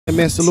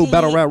Man, salute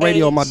Battle Rap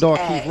Radio, my dog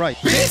Keith Wright.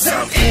 Bitch,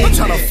 I'm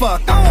tryna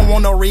fuck, I don't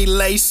want no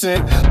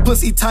relation.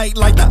 Pussy tight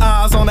like the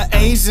eyes on an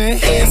Asian.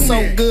 Head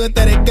so good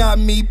that it got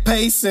me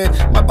pacing.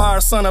 My bar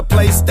son a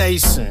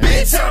PlayStation.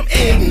 Bitch, I'm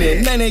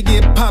ignorant, then they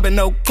get poppin',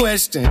 no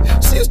question.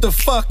 She used to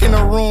fuck in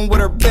a room with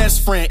her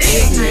best friend.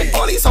 Ignorant,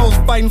 all these hoes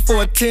fighting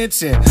for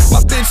attention. My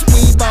bitch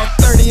weed about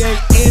 38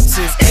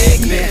 inches.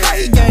 Ignorant, how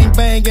he gang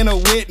banging a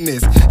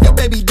witness? Your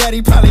baby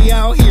daddy probably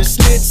out here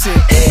snitching.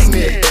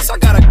 Ignorant, bitch, I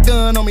got a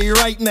gun on me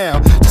right now.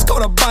 Just go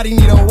to body,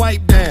 need a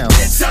wipe down.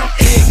 Bitch, I'm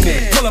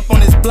ignorant. Pull up on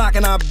this block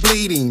and I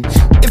bleed him.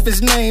 If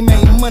his name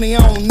ain't money,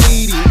 I don't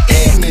need him.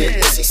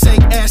 Ignorant. She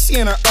shake ass, she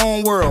in her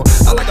own world.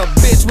 I like a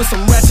bitch with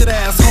some ratchet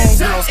ass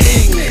homegirls.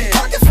 Ignorant.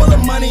 Pocket full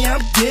of money,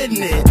 I'm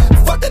getting it.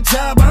 Fuck a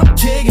job, I'm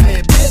kicking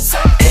it. Bitch,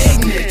 I'm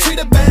ignorant.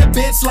 Treat a bad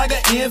bitch like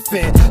an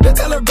infant. Then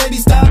tell her baby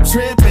stop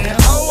tripping.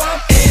 Oh, I'm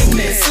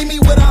ignorant. See me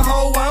with a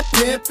hoe, I'm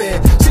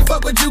pimping. She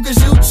fuck with you cause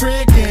you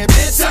tricking.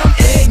 Bitch, I'm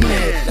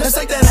ignorant. Let's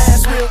take that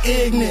ass real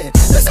ignorant.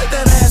 Let's take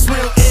that ass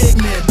real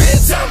ignorant.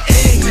 Bitch, I'm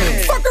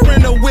ignorant. Fuck her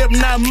in the whip,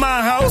 not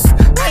my house.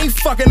 I ain't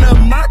fucking up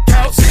my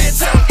couch.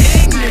 Bitch, I'm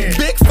ignorant.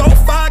 Big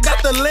 4-5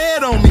 got the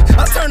lead on me.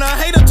 I turn a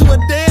hater to a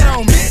dead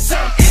on me. Bitch,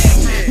 I'm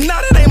ignorant.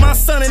 Nah, that ain't my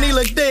son and he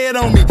look dead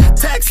on me.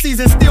 Tax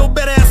season still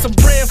better have some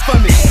bread for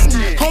me.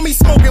 Homie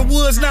smoking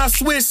woods, not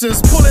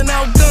swishers. Pulling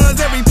out guns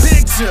every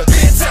picture.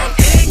 Bitch, I'm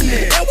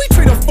ignorant. And we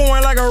treat a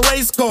foreign like a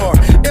race car.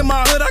 In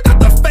my hood, I got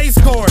the face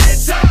card.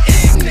 Bitch, I'm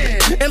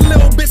ignorant. And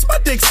little bitch, my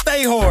dick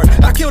stay hard.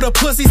 I kill the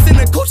pussy, send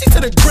the coochie to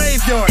the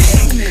graveyard.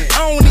 Ignorant. I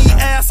don't eat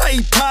ass, I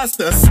eat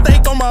pasta.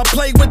 Steak on my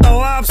plate with the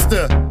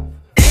lobster.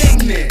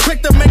 Ignorant.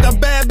 Quick to make a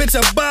bad bitch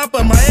a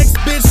bopper. My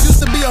ex-bitch used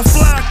to be a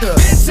flocker.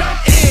 Bitch, I'm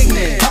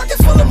ignorant. Pocket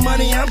full of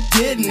money, I'm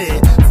getting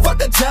it.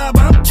 Fuck a job,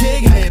 I'm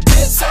kicking it.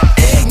 Bitch, I'm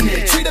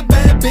ignorant. Treat a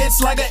bad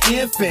bitch like an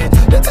infant.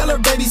 Then tell her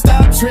baby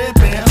stop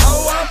tripping.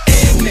 Oh, I'm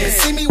ignorant.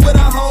 See me with a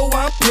hoe,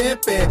 I'm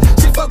pimping.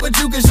 She fuck with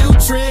you cause you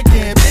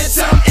tricking. Bitch,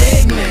 I'm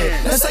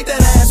ignorant. Let's take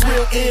that ass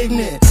real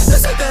ignorant.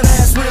 Let's take that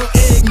ass real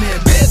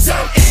ignorant. Bitch,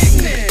 I'm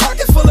ignorant.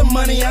 Pocket full of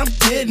money, I'm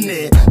getting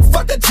it.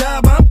 Fuck a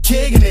job, I'm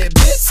kicking it.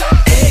 Bitch, I'm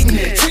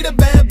ignorant. Treat a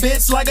bad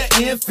bitch like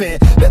an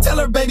infant. Then tell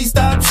her baby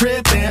stop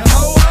tripping.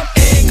 Oh, I'm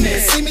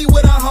ignorant. See me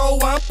with a hoe,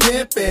 I'm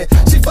pimping.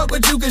 She fuck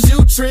with you cause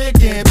you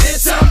tricking.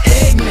 Bitch, I'm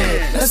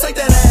ignorant. Let's take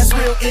that ass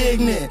real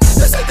ignorant.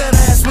 Let's take that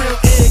ass real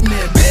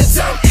ignorant. Bitch,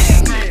 I'm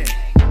ignorant.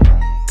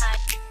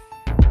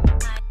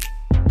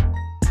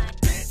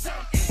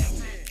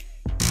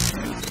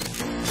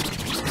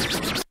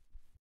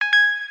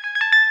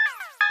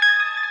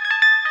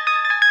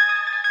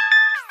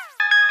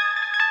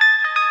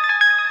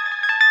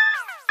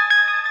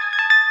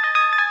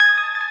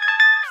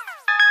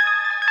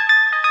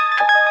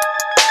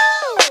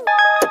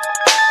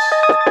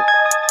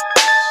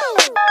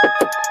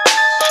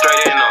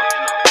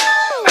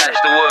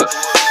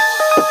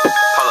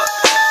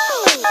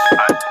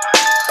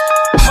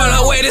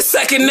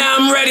 Now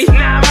I'm ready.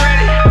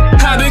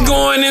 I've been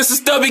going in since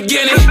the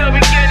beginning.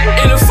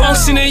 In a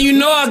function and you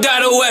know I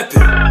got a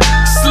weapon.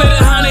 Slid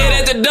 100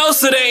 at the door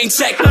so they ain't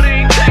checking.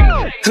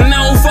 And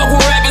I don't fuck with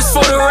rappers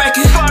for the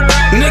record.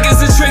 Niggas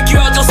will trick you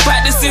out your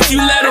spot, this if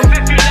you let them.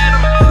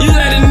 You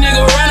let a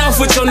nigga run off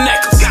with your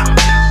necklace.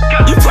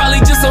 You probably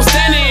just don't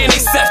stand there and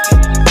accept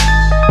it.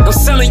 I'm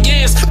selling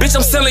yams, bitch,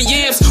 I'm selling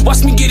yams.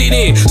 Watch me get it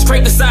in,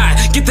 scrape the side,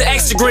 get the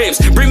extra grams.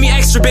 Bring me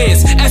extra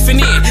bands, effing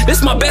in.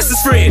 This my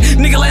bestest friend,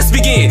 nigga, let's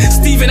begin.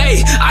 Stephen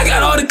A, I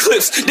got all the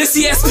clips, this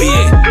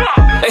ESPN.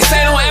 They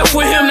say don't F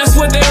with him, that's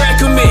what they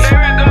recommend.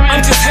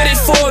 I'm just headed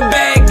for a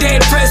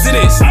Baghdad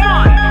presidents.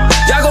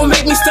 Y'all gon'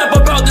 make me step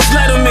up out this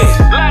letterman.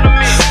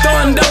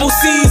 Throwing double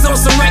C's on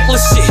some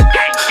reckless shit.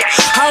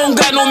 I don't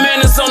got no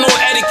manners on no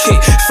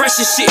etiquette.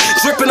 Fresh as shit,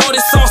 dripping all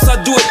this sauce, I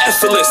do it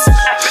effortless.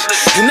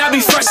 And I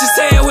be fresh as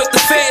hell with the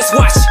feds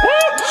watching.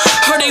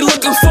 Heard they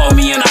looking for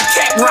me and I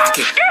kept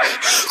rocking.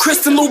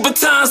 Christian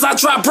Louboutins, I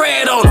drop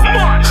bread on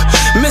them.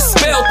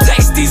 Misspelled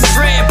text, these is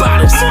red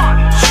bottoms.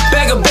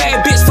 Bag a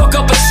bad bitch, fuck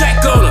up a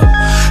check on her.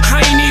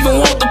 I ain't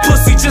even want the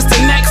pussy, just a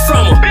neck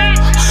from her.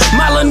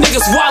 My little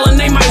niggas wildin',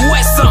 they might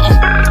wet something.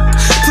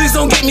 Please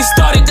don't get me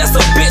started, that's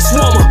a bitch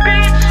woman.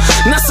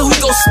 Not so he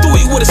go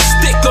Stewie with a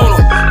stick on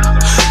him.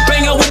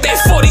 Bang out with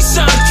that 40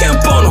 Sean Kemp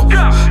on him.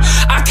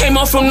 I came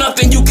up from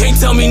nothing, you can't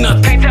tell me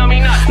nothing.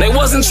 They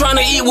wasn't trying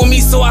to eat with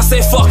me, so I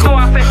said fuck em.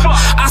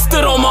 I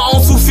stood on my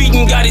own 2 feet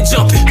and got it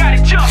jumping.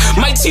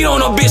 Might cheat on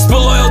a bitch, but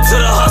loyal to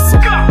the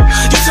hustle.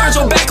 You turned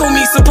your back on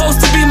me,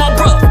 supposed to be my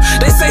brother.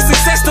 They say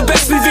success the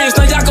best revenge,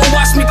 now y'all gon'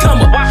 watch me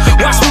come up.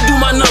 Watch me do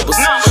my numbers,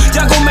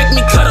 y'all gon' make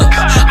me cut up.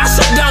 I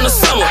shut down the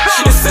summer,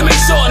 and still make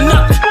sure of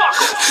nothing.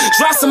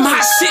 Drop some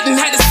hot shit and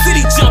had the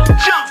city jumping.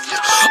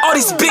 All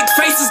these big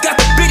faces got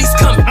the biddies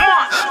coming.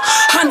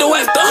 Hundo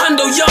after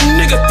hundo, young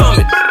nigga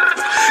thumbing.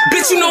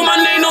 Bitch, you know my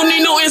name, don't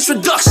need no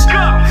introduction.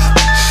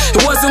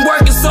 It wasn't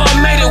working, so I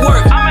made it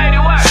work.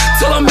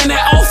 Till I'm in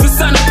that office,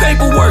 sign the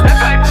paperwork.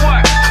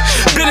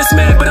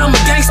 Businessman, but I'm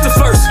a gangster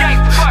first.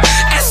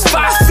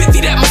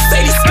 S550, that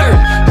Mercedes skirt.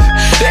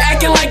 They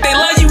acting like they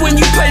love you when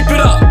you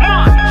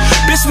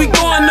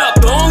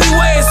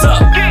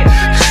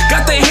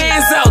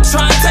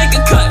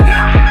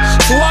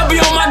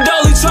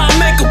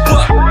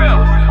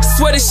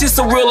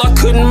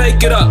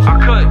pick it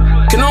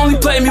up. Can only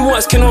play me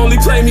once, can only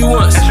play me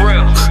once. That's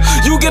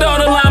real. You get on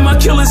the line, my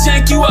killers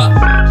yank you up.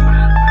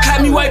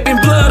 Had me wiping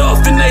blood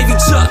off the Navy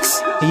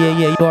chucks. Yeah,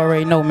 you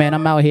already know, man.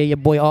 I'm out here, your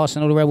boy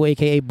Arsenal the Rebel,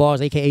 a.k.a. Bars,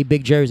 a.k.a.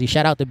 Big Jersey.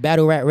 Shout out to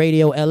Battle Rat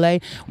Radio LA,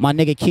 my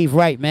nigga Keith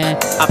Wright, man.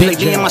 I play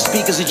D in my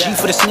speakers, a G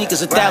for the sneakers,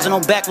 1,000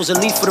 on back was a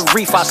leaf for the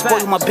reef. I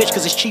spoil my bitch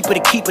cause it's cheaper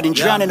to keep it than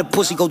drown in the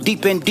pussy, go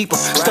deeper and deeper.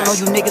 Stun on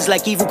you niggas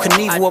like Evil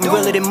Knievel. I'm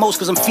realer than most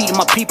cause I'm feeding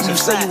my people. You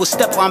say you a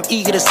stepper, I'm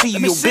eager to see you.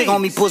 You big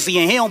on me pussy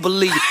and he don't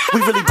believe it. We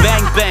really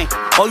bang bang.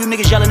 All you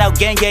niggas yelling out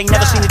gang gang.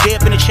 Never seen a day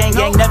up in a chain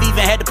gang. Never even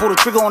had to pull the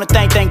trigger on a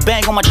thing.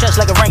 Bang on my chest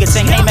like a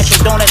orangutan. Aim at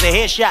your dome as a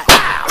headshot.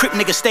 Crip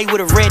nigga stay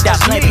with a red dot.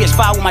 Slam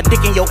PS5 with my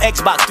dick in your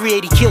Xbox.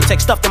 380 kill tech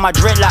stuffed in my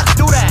dreadlocks.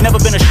 Never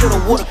been a shoulda,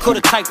 woulda,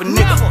 coulda type of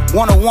nigga.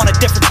 Wanna a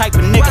different type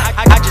of nigga.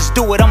 I just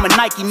do it, I'm a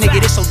Nike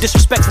nigga. This so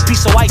disrespectful,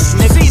 piece so icy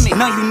nigga.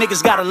 None of you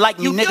niggas gotta like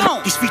me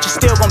nigga. These features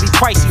still gonna be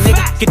pricey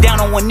nigga. Get down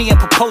on one knee and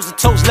propose a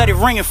toast. Let it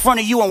ring in front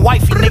of you and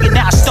wifey nigga.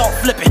 Now I start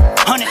flipping.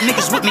 100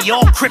 niggas with me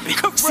all crippin'.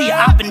 See a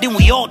op and then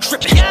we all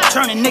trippin'.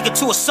 Turn a nigga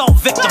to assault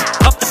victim.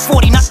 Up to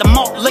 40, not the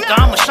malt liquor.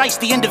 I'm a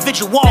shiesty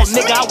individual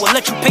nigga. I will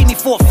let you pay me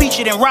for a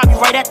feature then rob you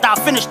right after I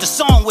finish the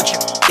song with you.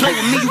 Play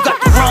with me, you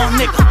got the wrong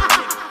nigga.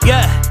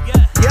 Yeah.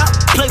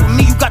 Play with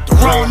me, you got the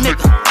wrong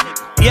nigga.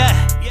 Yeah.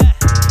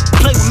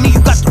 Play with me,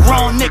 you got the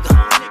wrong nigga.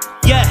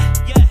 Yeah.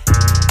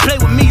 Play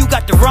with me, you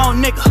got the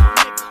wrong nigga.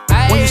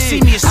 When you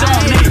see me, it's on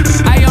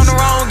nigga. I on the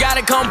wrong,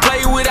 gotta come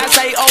play with. I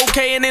say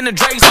okay, and then the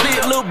Drake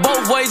split. Look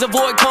both ways,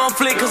 avoid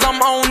conflict, cause I'm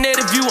on it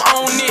if you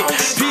own it.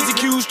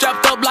 PZQ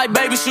strapped up like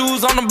baby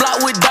shoes on the block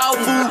with dog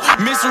food.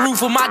 Miss the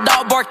roof of my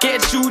dog bark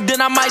at you,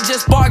 then I might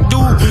just spark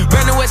dude.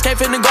 Brandon West can't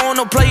finna go on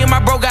no play, and my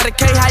bro got a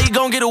K, how you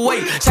gon' get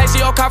away? Taxi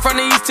your car from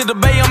the east to the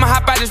bay, I'ma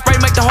hop out and spray,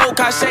 make the whole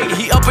car shake.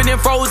 He up and then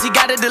froze, he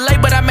got a delay,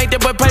 but I make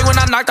that boy play when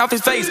I knocked off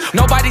his face.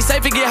 Nobody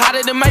safe, it get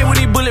hotter than May when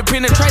he bullet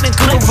penetrating,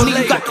 cook for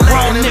you got the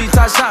wrong nigga.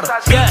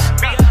 Yeah.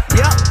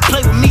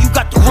 Play with me, you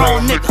got the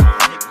wrong nigga.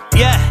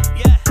 Yeah.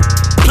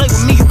 Play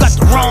with me, you got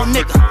the wrong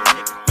nigga.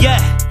 Yeah.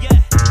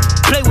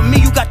 Play with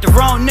me, you got the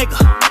wrong nigga.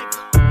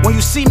 When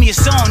you see me,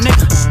 it's on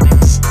nigga.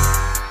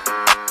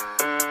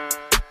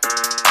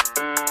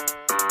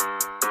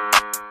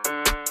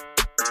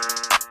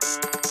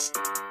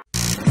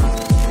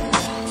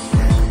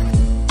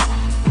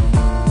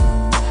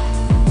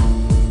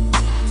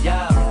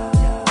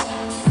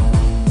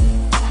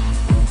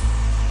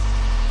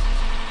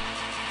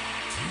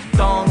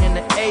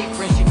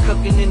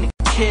 In the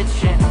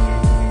kitchen,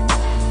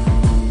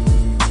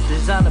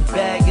 designer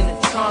bag in the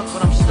trunk,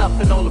 but I'm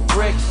stuffing all the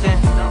bricks in.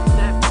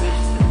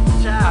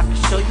 I can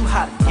show you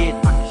how to get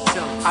it.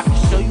 I can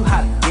show you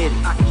how to get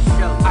it. I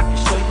can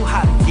show you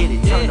how to get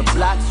it. Turn the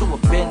block to a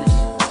business.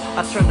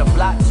 I turn the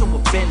block to a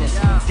business.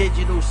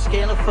 Digital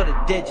scaler for the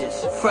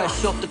digits.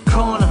 Fresh off the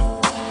corner.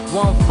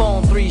 One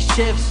phone, 3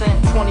 shifts,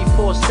 and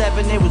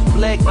 24/7 it was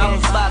blinking. I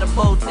was by the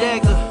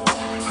bodega.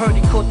 Heard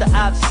he caught the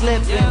op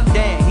slipping.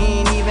 Damn, he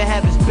ain't even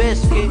have his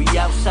biscuit. We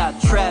outside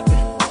trapping,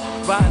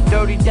 riding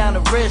dirty down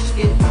to risk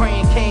it.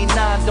 Praying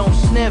K9 don't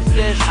sniff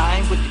this. I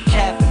ain't with the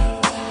capping.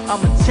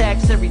 I'ma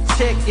tax every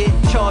ticket,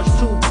 charge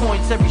 2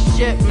 points every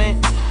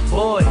shipment.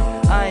 Boy,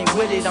 I ain't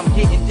with it, I'm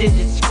getting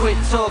digits, quit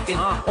talking.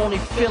 Only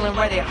feeling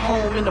right at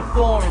home in the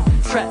foreign.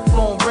 Trap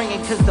phone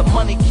ringing cause the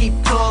money keep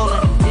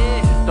calling.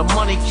 The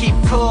money keep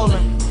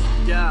calling.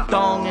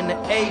 Thong in the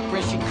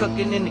apron, she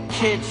cooking in the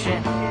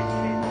kitchen.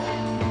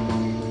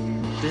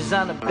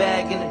 Designer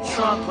bag in the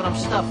trunk, but I'm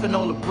stuffing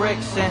all the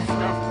bricks in.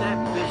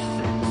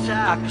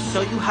 I can show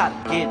you how to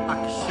get it. I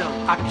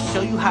can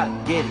show you how to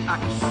get it. I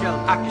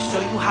can show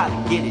you how to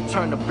get it.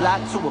 Turn the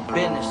block to a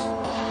business.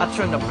 I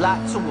turn the block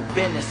to a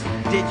business.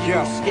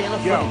 Digital scaler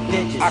for the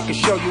digits. I can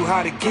show you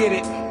how to get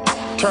it.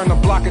 Turn the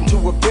block into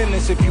a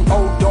business. If you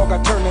old dog, I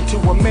turn into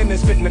a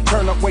menace. Fitting to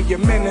turn up where your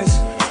menace.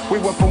 We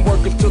went from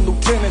workers to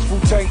lieutenants.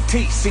 Wu-Tang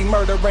T. See,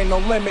 murder ain't no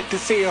limit.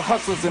 This here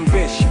hustler's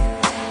ambition.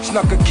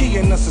 Snuck a key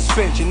in the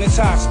suspension, that's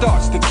how it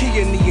starts, the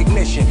key in the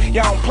ignition.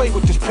 Y'all don't play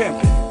with this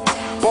pimpin'.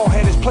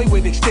 Ballheaders play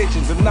with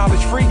extensions of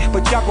knowledge free,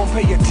 but y'all gon'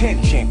 pay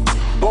attention.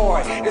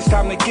 Boy, it's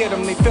time to get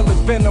them, they feel it's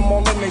venom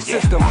all in their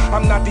system.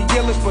 I'm not the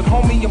illest, but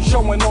homie, I'm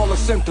showing all the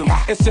symptoms.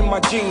 It's in my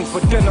genes,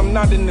 but then I'm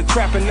not in the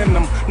trapping in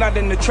them. Not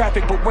in the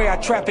traffic, but where I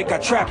traffic,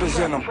 got trappers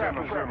in them.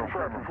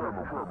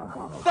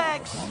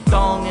 Facts.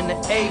 Thong in the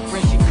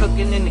apron, she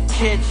cooking in the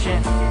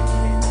kitchen.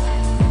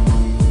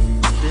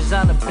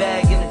 Designer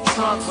bag in the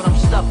trunk, but I'm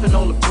stuffing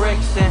all the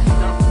bricks in.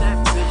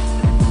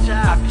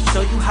 I can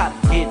show you how to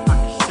get it.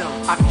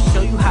 I can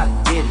show you how to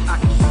get it. I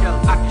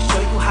can show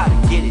you how to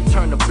get it.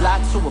 Turn the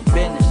block to a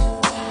business.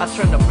 I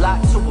turn the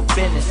block to a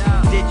business.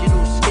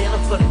 Digital scaler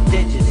for the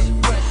digits.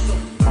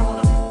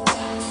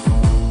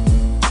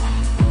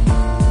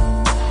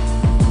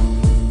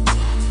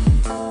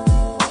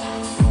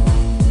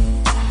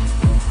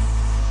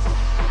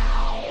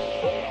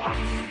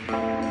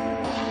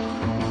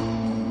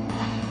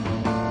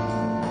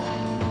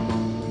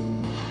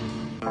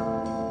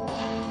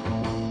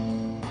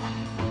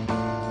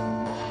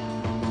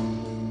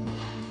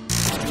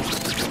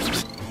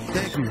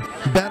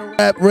 Battle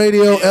Rap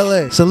Radio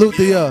LA. Salute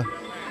to y'all.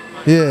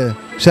 Yeah,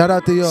 shout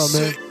out to y'all,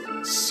 man.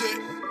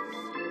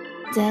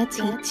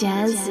 Dirty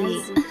Jazzy.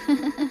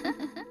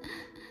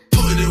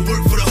 Putting in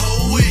work for the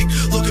whole week.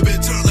 Look a bit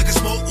turned like I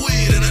smoke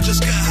weed. And I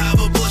just got high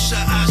of a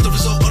bloodshot eyes. The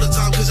result all the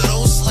time cause I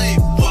don't sleep.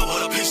 Why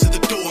would I pace at the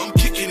door? I'm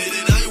kicking it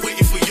and I ain't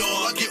waiting for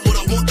y'all. I get what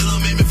I want, then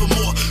I'm aiming for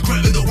more.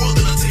 Grabbing the world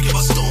and I take it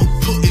by storm.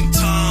 Putting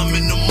time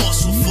in the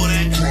muscle for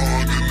that.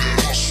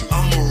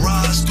 I'ma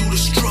rise through the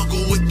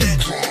struggle with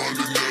that.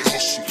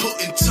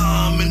 Putting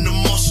time in the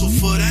muscle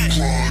for that.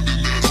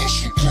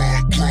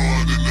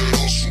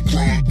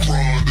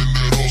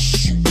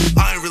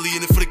 I ain't really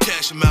in it for the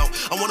cash amount.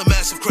 I want a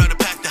massive crowd to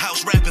pack the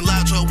house, rapping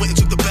loud till I went and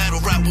took the battle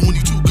route. But when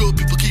you too good,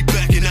 people keep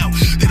backing out.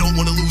 They don't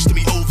want to lose to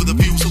me over the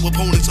views. So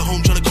opponents are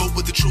home trying to cope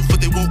with the truth, but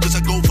they won't cause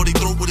I go for they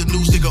throat with the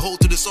news. Dig a hole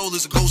to the soul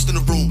as a ghost in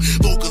the room.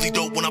 Vocally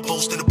dope when I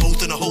boast in the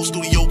booth in the whole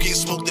studio, getting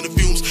smoked in the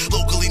fumes.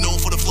 Locally known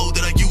for the flow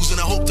that I use, and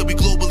I hope to be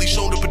globally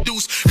shown to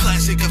produce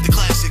classic after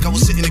classic. I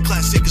was sitting in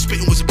classic, and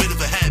spitting was a bit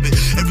of a habit.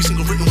 Every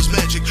single written was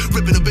magic,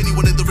 ripping up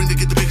anyone in the ring to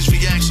get the biggest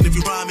reaction. If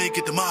you rhyme it,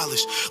 get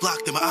demolished.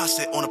 Locked in my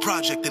asset on a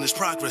project in its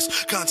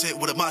progress. Content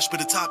with a mosh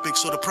pit of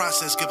topics, so the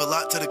process give a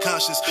lot to the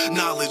conscious.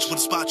 Knowledge with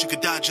a spot you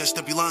could digest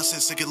and be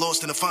nonsense and get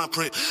lost in the fine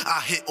print.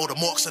 I hit all the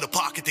marks in the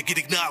pocket to get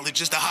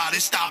acknowledged as the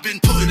hottest. I've been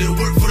putting in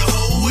work for the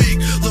whole week.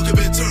 Look a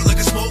bit turned like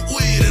I smoke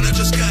weed, and I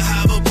just got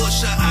high of a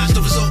bloodshot eyes.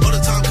 The result all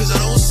the time cause I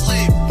don't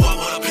sleep. Why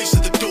would I pace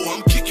at the door?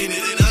 I'm kicking it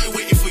and I ain't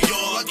waiting for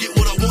y'all. I get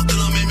what I want, then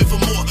I'm aiming for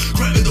more.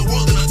 Grabbing the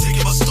world and I take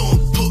it by storm.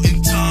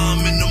 Putting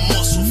time in the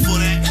muscle for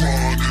that.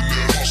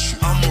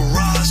 I'ma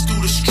rise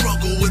through the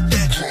struggle with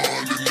that.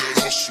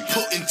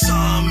 Putting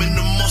time in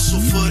the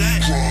muscle for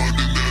that.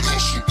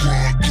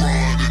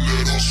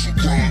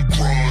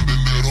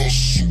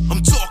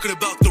 I'm talking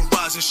about the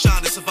rise and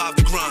shine that survive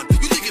the grind.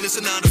 You thinking it's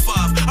a 9 to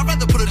 5? I'd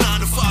rather put a 9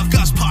 to 5.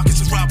 God's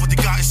pockets and ride what they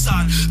got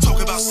inside.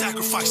 Talking about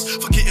sacrifice,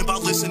 forgetting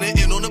about listening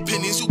in on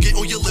opinions you get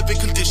on your living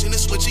condition and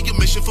switching your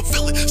mission,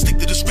 fulfill it. Stick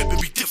to the script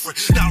and be different.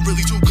 Not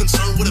really too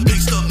concerned with a big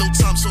stuff. No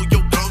time, so yo,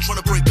 girl, trying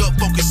to break up.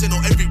 Focusing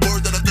on every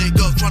word that I think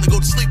of. Trying to go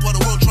to sleep while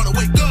the world trying to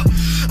wake up.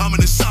 I'm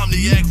an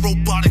insomniac,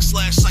 robotic /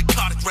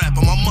 psychotic rap.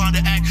 On my mind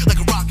to act like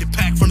a rocket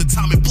pack. From the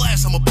time it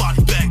blasts, I'm a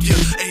body back. Yeah,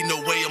 ain't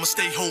no way I'ma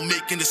stay home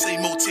making the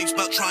same old tapes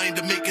about trying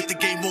to make it. The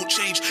game won't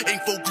change.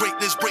 Ain't for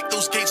greatness, break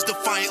those gates,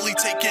 defiantly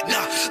take it.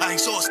 Nah, I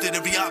exhausted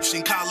every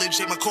option. College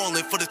ain't my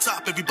calling. For the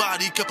top,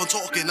 everybody kept on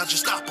talking. I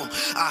just stop them.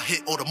 I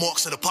hit all the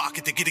marks in the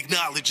pocket to get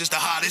acknowledged as the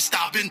hottest.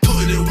 I've been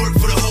putting in work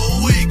for the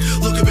whole week.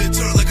 Look a bit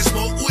turned like I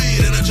smoke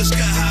weed, and I just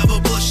got high of a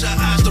bloodshot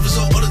eyes. The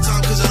result all the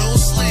time cause I don't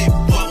sleep.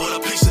 Why would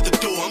I pace at the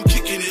door? I'm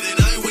kicking it and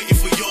I ain't waiting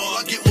for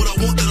y'all. I get what I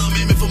want, then I'm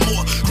aiming for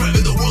more.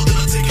 Grabbing the world and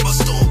I take it by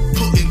storm.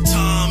 Putting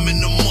time in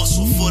the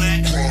muscle for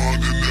that.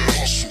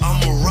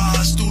 I'ma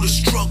rise through the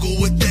struggle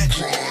with that.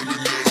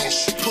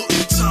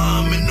 Putting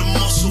time in the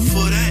muscle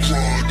for that.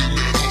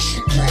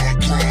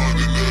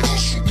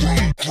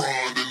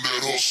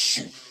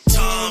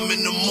 Time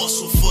in the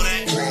muscle for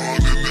that.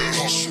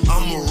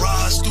 I'ma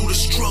rise through the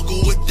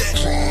struggle with that.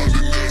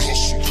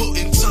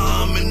 Putting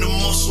time in the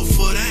muscle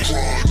for that.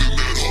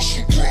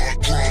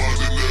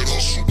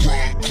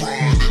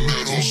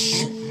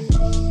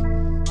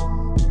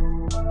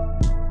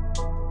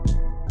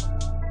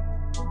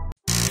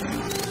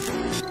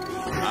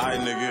 Alright,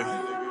 nigga.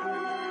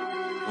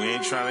 We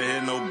ain't trying to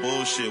hear no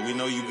bullshit. We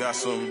know you got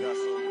some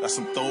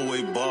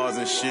throwaway bars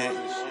and shit.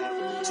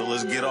 So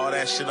let's get all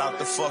that shit out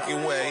the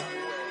fucking way.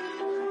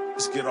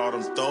 Let's get all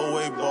them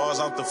throwaway bars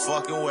out the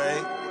fucking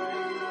way.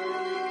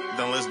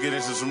 Then let's get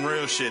into some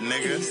real shit,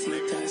 nigga.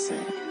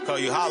 Call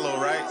you Hollow,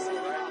 right?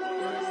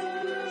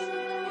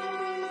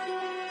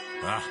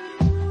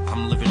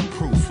 I'm living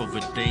proof of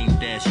a Dame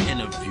Dash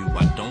interview.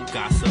 I don't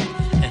gossip,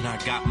 and I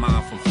got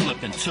mine from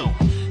flipping too.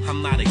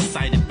 I'm not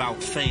excited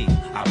about fame.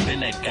 I've been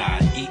that guy,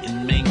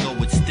 eating mango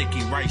with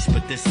sticky rice,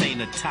 but this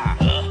ain't a tie.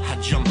 I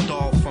jumped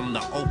off from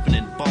the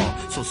opening bar,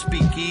 so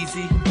speak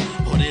easy,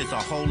 or there's a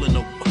hole in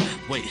the...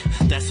 Wait,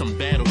 that's some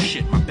battle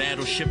shit. My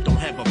battleship don't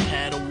have a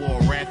paddle or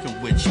a rafting,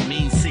 which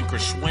means sink or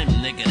swim,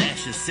 nigga.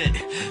 That's just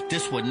it.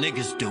 This what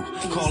niggas do.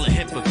 Call it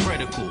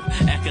hypocritical.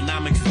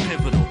 Economics is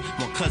pivotal.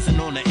 One cousin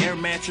on the air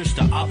mattress,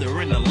 the other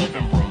in the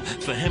living room.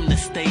 For him to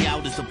stay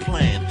out is the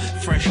plan.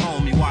 Fresh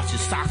home, he washes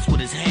socks with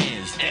his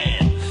hands.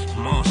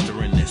 Damn,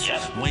 monster in this.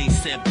 Wayne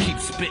Seb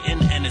keeps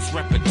spitting and it's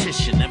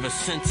repetition. Ever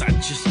since I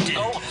just did.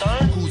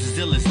 Who's as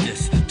ill as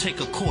this?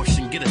 Take a course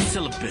and get a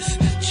syllabus.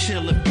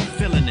 Chill if you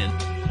feeling it.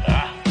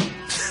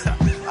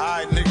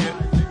 Alright, nigga.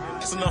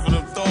 That's enough of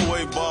them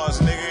throwaway bars,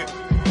 nigga.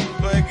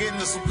 Go ahead, get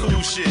into some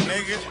cool shit,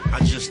 nigga. I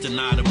just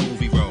denied a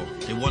movie role.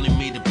 They wanted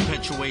me to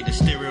perpetuate the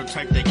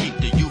stereotype that keep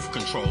the youth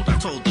controlled. I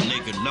told the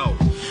nigga no.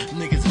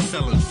 Niggas are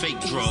selling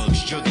fake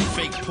drugs, jugging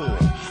fake poor.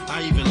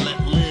 I even let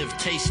Liv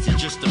taste it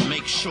just to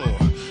make sure.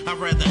 I'd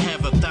rather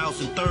have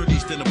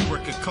 1,030s than a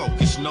brick of coke.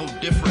 It's no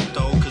different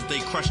though, cause they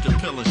crush the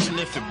pill and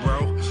sniff it,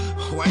 bro.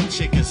 White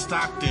chick in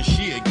Stockton,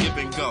 she a give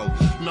and go.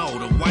 No,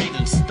 the white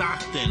in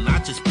Stockton, I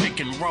just pick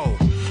and roll.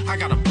 I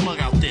got a plug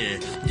out there.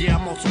 Yeah,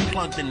 I'm on some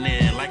plugged in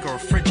there like a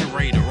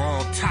refrigerator,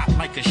 on top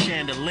like a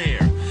chandelier.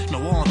 No,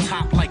 on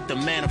top like the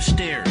man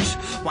upstairs.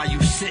 While you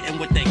sitting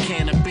with that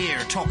can of beer,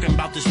 talking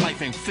about this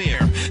life ain't fair,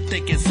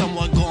 thinking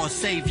someone gonna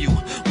save you.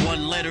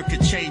 One letter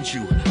could change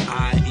you.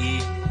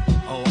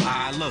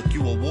 I, look,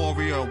 you a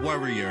warrior or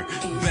worrier,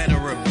 better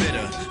or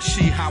bitter.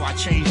 See how I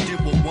changed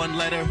it with one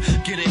letter?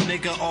 Get it,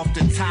 nigga, off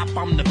the top,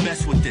 I'm the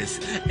best with this.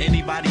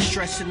 Anybody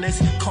stressing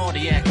this,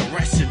 cardiac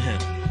arresting him.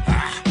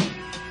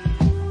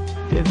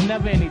 There's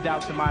never any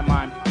doubts in my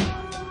mind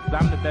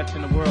that I'm the best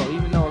in the world,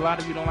 even though a lot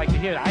of you don't like to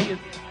hear it.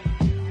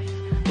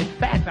 It's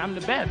fact, I'm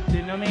the best,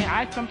 you know what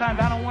I mean? Sometimes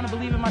I don't want to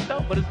believe it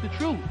myself, but it's the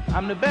truth.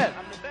 I'm the best.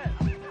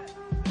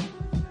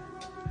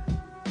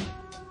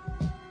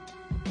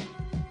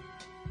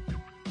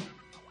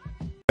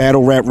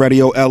 Battle Rap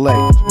Radio LA.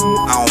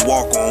 I don't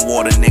walk on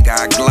water, nigga,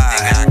 I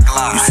glide.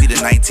 You see the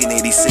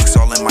 1986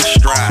 all in my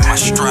stride.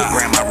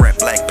 Grandma rap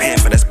Black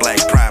Panther, that's black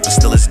pride. But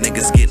still, as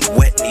niggas getting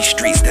wet in these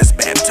streets, that's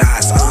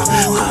baptized.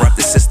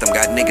 Corrupted system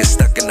got niggas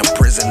stuck in the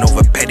prison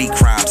over petty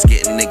crimes.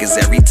 Getting niggas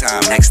every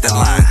time. Next in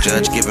line,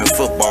 judge giving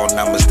football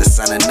numbers, the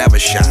sun will never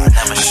shine.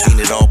 I seen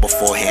it all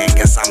beforehand,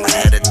 guess I'm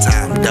ahead of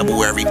time.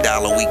 Double every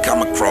dollar we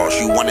come across.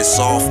 You want it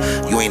soft?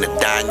 You ain't a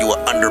dime, you a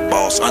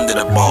underboss. Under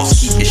the boss,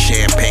 keep your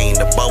champagne.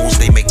 The bubbles,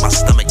 they make my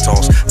stomach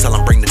toss. Tell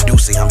them bring the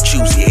deuce, I'm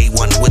choosy,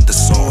 A1 with the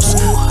sauce.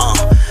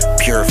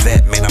 Pure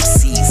vet, man, I'm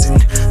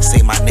seasoned.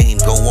 Say my name,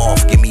 go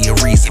off, give me a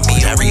reason.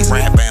 Be every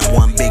rapper in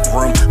one big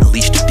room,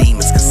 unleash the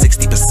demons. Cause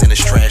 60% is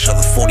trash,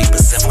 other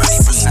 40% my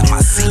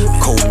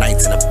semen. Cold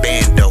nights in a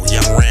bando,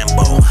 young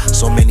Rambo.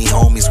 So many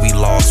homies we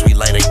lost, we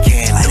light a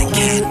candle.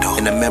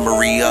 In the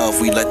memory of,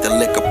 we let the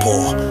liquor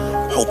pour.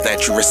 Hope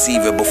that you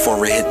receive it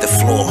before it hit the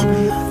floor.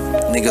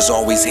 Niggas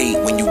always hate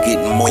when you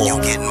getting more.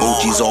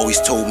 OGs always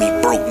told me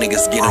broke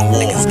niggas get in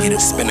war.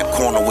 Spin a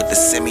corner with the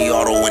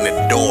semi-auto in the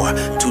door.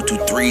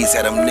 223s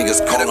had them niggas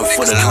calling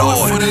for the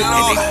Lord. And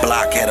they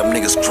block had them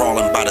niggas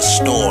crawling by the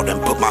store. Then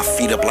put my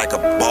feet up like a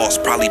boss,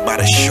 probably by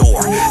the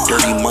shore.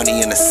 Dirty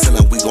money in the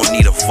ceiling, we gon'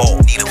 need a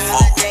vault.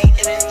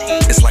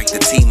 It's like the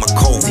team of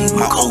cold.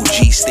 My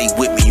OG stay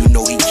with me, you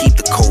know he keep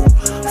the cold.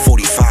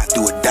 45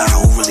 through a die,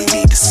 who really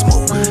need to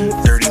smoke?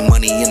 Dirty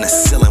money in the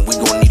ceiling, we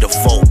gon' need a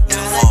vault.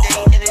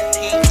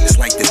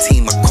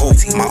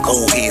 My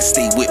old head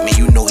stay with me,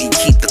 you know he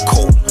keep the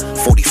cold.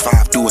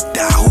 45 through a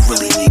die, who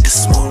really need to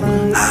smoke?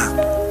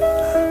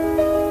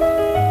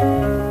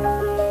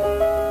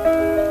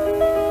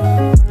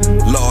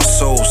 Lost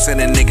soul,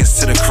 sending niggas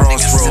to the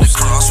crossroads.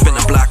 Spin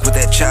a block with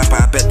that chopper,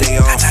 I bet they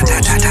all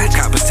froze.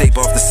 Coppers tape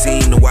off the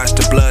scene to watch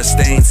the blood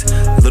stains.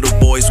 Little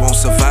boys won't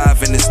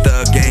survive in this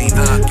thug game.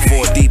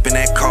 4 deep in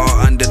that car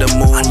under the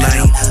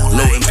moonlight.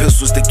 Loading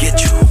pistols to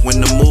get you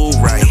when the mood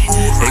right.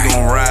 They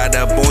gon' ride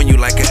up on you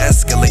like an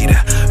escalator.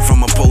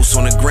 From a post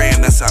on the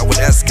gram, that's how it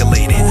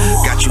escalated.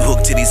 Got you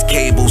hooked to these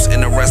cables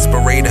in a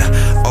respirator.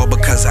 All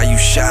because how you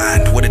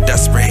shined with a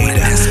desperate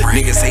hater.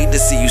 Niggas hate to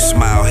see you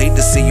smile, hate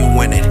to see you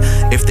win it.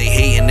 If they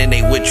hatin', then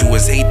they with you,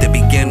 it's hate to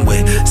begin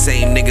with.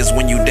 Same niggas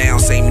when you down,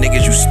 same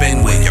niggas you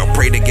spin with. Y'all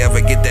pray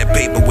together, get that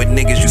paper with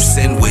niggas you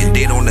sin with.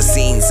 Dead on the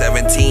scene,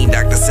 17,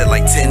 doctor said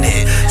like 10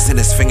 hit. Send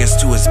his fingers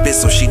to his bitch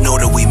so she know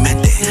that we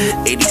meant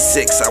it.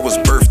 86, I was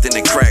birthed in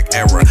the crack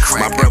era.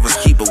 My brother's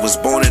keeper was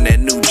born in that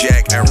new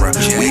Jack era.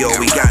 We all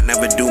we got,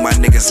 never do my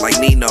niggas like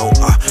Nino.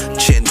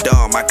 Chin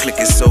Dom, my clique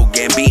is so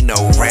Gambino.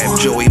 Rap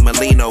Joey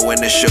Molino in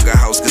the Sugar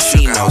House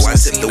Casino. I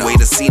tip the way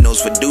the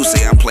Cinos for Duce,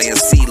 I'm playing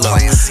CeeLo.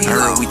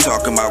 Heard we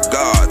talking about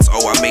gods,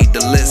 oh I made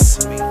the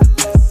list.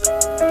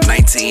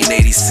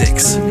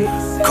 1986.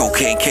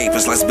 Cocaine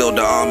capers, let's build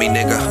the army,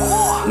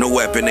 nigga. No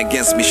weapon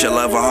against me shall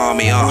ever harm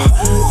me,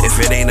 If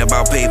it ain't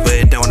about paper,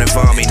 it don't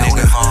involve me,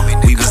 nigga.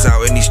 We was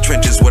out in these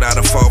trenches without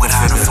a father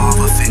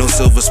figure. No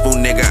silver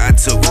spoon, nigga, I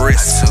took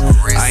risks.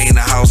 I ain't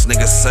a house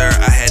nigga, sir,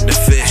 I had to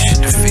fish.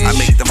 I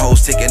make them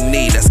hoes take a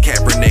knee, that's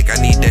Kaepernick.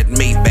 I need that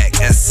Maybach,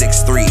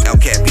 S63, El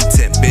Capi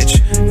 10, bitch,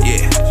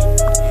 yeah.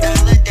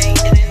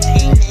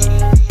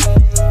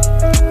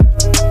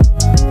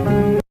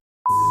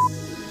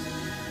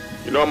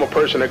 You know I'm a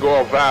person that go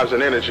off vibes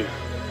and energy.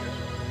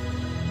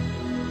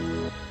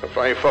 If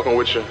I ain't fucking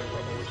with you,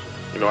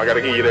 you know, I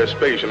gotta give you that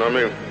space, you know what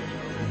I mean?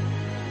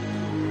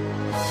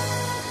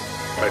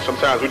 Like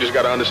sometimes we just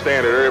gotta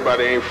understand that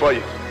everybody ain't for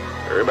you.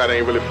 Everybody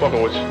ain't really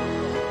fucking with you.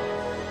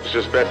 It's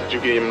just best that you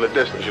give them the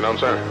distance, you know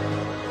what I'm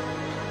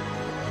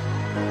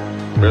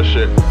saying? Real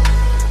shit.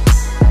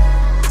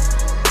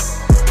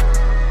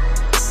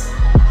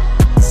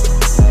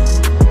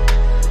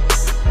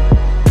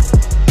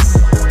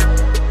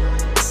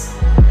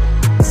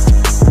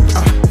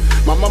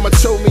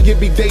 Told me it'd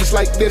be days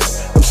face like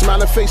this. Them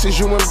smiling faces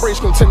you embrace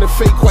gon' tend to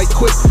fade quite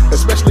quick,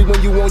 especially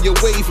when you on your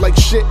wave like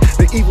shit.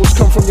 The evils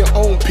come from your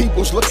own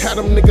peoples. Look how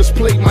them niggas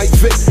play Mike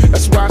Vick.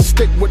 That's why I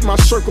stick with my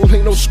circle.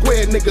 Ain't no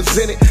square niggas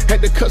in it.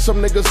 Had to cut some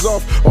niggas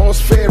off.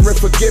 All's fair and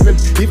forgiven.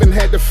 Even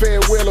had to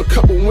farewell a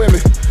couple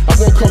women. I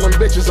won't call them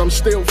bitches. I'm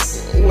still.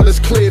 Well, it's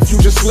clear if you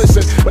just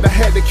listen. But I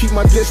had to keep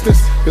my distance,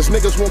 cause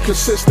niggas weren't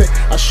consistent.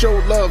 I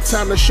showed love,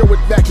 time to show it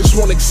back just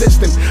won't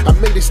existing. I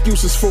made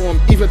excuses for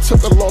them, even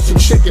took a loss of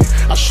chicken.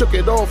 I shook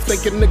it off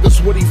thinking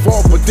niggas would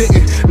evolve but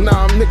didn't.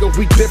 Nah, nigga,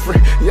 we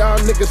different. Y'all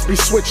niggas be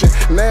switching.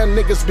 Now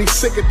niggas be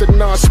sick at the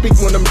non-speak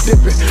when I'm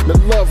dipping. The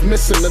love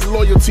missing, the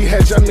loyalty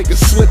had y'all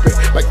niggas slipping.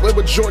 Like where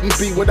would Jordan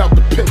be without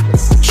the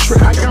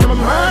pimpin'? I got my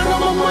mind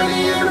on my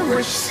money and the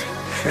riches.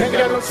 Ain't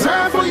got no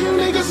time for you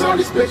niggas on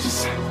these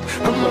bitches.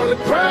 I'm on the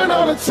grind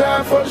all the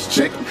time for this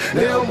chicken.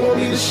 They don't want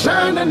me to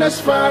shine, and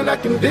that's fine, I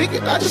can dig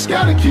it. I just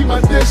gotta keep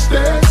my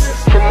distance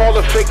from all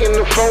the fake and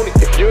the phony.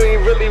 If you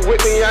ain't really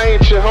with me, I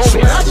ain't your homie. So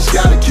I just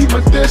gotta keep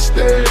my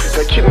distance.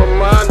 I keep my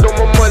mind on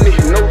my money.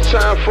 No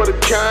time for the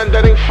kind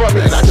that ain't for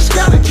me. Man, I just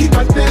gotta keep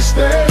my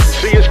distance.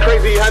 See, it's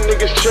crazy how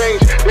niggas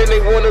change. Then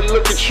they wanna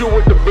look at you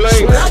with the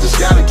blame. So I just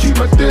gotta keep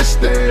my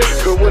distance.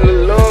 But when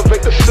the love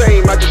ain't the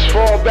same, I just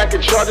fall back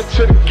and charge it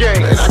to the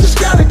game. Man, I just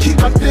gotta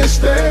keep my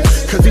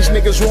distance. Cause these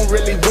niggas won't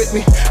really with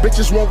me.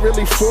 Bitches won't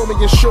really for me,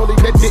 and surely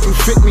that didn't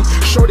fit me.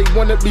 Shorty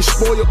wanna be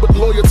spoiled, but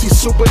loyalty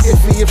super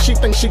iffy. If she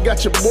thinks she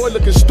got your boy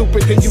looking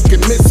stupid, then you can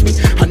miss me.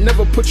 I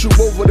never put you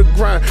over the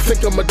grind,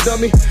 think I'm a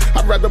dummy.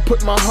 I'd rather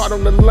put my heart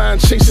on the line,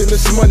 chasing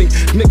this money.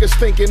 Niggas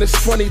thinking it's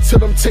funny till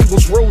them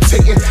tables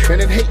rotating,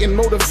 and then hating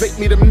motivate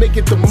me to make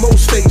it to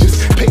most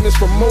stages. Payments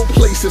from more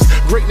places,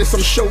 greatness I'm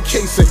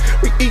showcasing.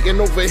 We eating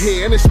over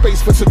here, and it's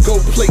space for to-go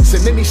plates.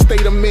 In any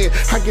state I'm in,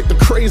 I get the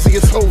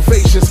craziest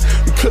ovations.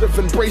 You could have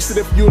embraced it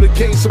if you'd have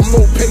gained some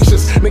more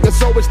patience.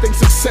 Niggas always think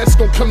success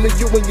gon' come to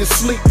you when you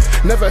sleep.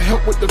 Never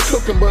help with the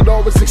cooking, but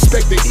always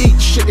expect to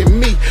eat. Shit in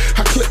me,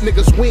 I clip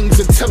niggas' wings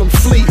and tell them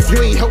flee. If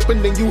you ain't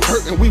helping, then you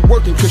hurting. We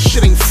working cause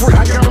shit ain't free.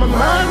 I got my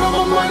mind on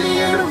my money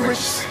and the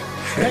riches.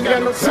 Ain't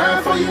got no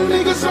time for you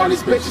niggas on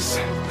these bitches.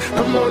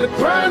 I'm on the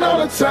grind all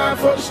the time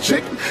for this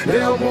chicken. They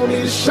don't want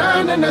me to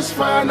shine, and that's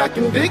fine, I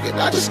can dig it.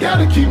 I just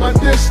gotta keep my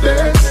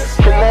distance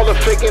from all the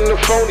fake and the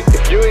phony.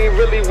 If you ain't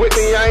really with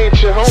me, I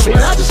ain't your homie. So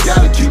I just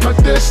gotta keep my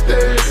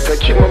distance. I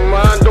keep my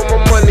mind on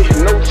my money.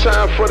 No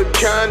time for the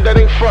kind that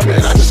ain't for me.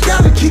 Man, I just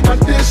gotta keep my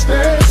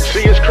distance.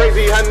 See, it's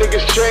crazy how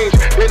niggas change.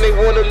 Then they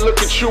wanna look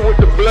at you with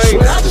the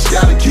blame. So I just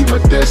gotta keep my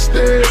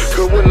distance.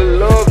 Cause when the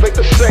love ain't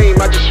the same,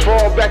 I just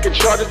fall back and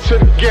charge it to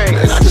the game.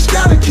 Man, I just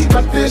gotta keep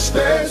my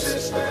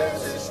distance.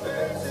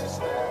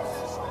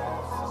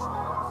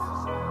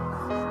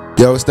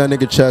 Yo, it's that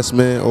nigga Chess,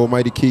 man.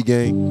 Almighty Key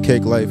Gang,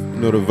 Cake Life, you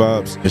know the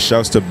vibes. And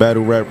shouts to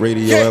Battle Rap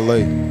Radio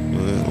LA.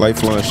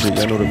 Lifeline shit,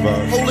 y'all know the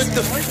vibes. Hold it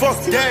the fuck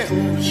down.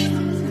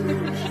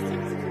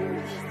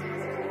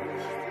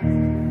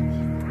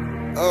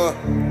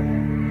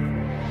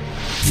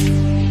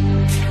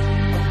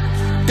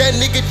 That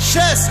nigga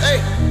Chess, hey.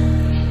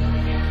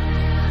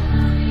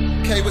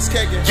 Okay, what's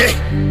kicking? Yeah.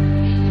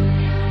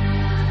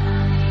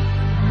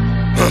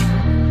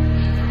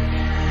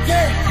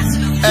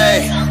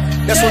 Hey,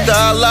 that's what the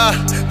Allah.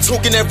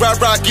 Talking that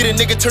rah-rah, get a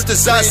nigga turned to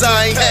Zaza.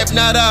 Ain't have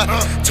nada.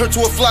 Turn to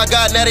a fly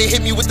guy, now they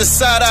hit me with the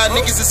side-eye.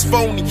 Niggas is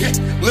phony.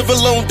 Live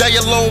alone, die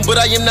alone, but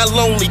I am not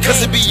lonely,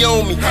 cause it be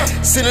on me.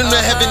 Sitting to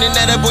heaven and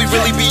that boy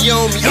really be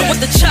on me. I'm with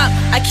the chop,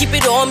 I keep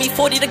it on me,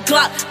 40 the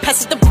Glock,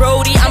 pass it to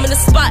Brody, I'm in the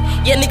spot.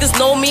 Yeah, niggas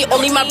know me,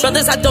 only my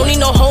brothers, I don't need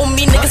no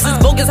homie. Niggas is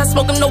bogus, I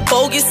smoke them no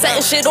bogus.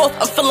 Setting shit off,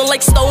 I'm feeling like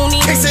Stoney.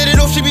 Can't set it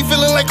off, she be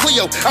feeling like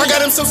Cleo. I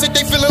got them so sick,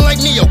 they feeling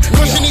like Neo.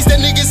 Crushing these that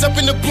niggas up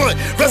in the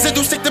blunt.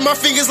 Residue stick to my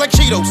fingers like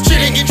Cheetos.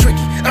 Shit ain't get tricky,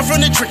 I'm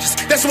from the trenches.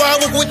 That's why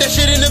I work with that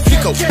shit in the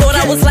Pico. Thought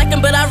I was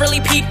lacking, but I really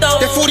peeped though.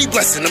 That 40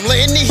 blessing, I'm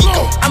letting the heat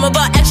go. I'm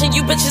about action,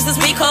 you bitches is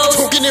weak hoes.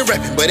 Talking and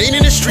rapping, but ain't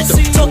in the street though.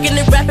 Talking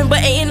and rapping,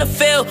 but ain't in the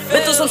field.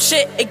 Been through some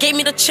shit, it gave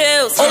me the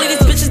chills. All of these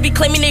bitches be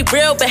claiming they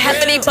real, but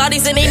half of they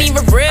bodies it ain't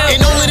even real.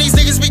 And all of these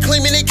niggas be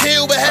claiming they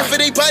kill, but half of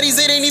they bodies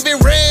it ain't even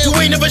real. You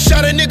ain't never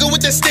shot a nigga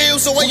with the steel,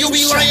 so why you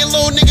be lying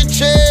low, nigga,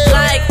 chill?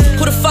 Like,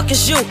 who the fuck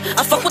is you?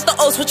 I fuck with the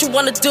O's, what you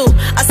wanna do?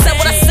 I said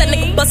what I said,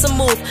 nigga, bust a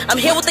move. I'm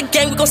here with the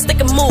gang, we gon' stick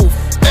and move.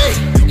 Hey,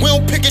 we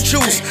don't pick and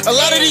choose. A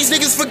lot of these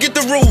niggas forget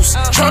the rules.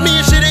 Try me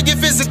and shit and get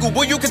physical.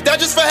 Boy, you could die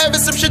just for having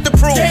some shit to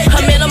prove.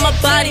 Her man on my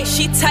body,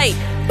 she tight.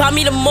 Buy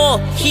me the mall,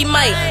 he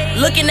might.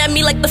 Looking at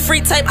me like the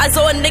free type. I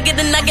saw a nigga,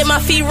 then I get my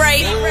feet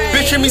right.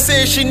 Bitch hear me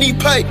saying she need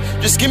pipe.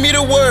 Just give me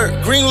the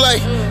word, green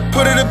light.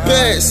 Put her to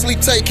bed,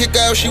 sleep tight, kick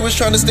out. She was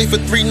trying to stay for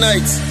 3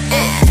 nights.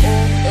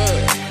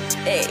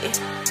 Hey,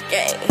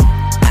 gang.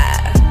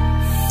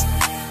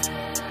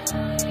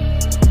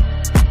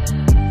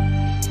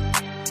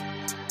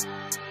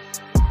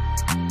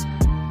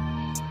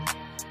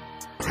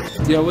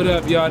 Yo, what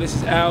up, y'all? This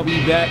is Al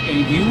B back,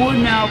 and you are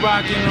now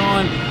rocking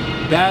on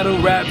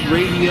Battle Rap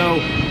Radio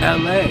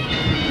LA.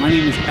 My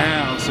name is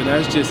Al, so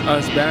that's just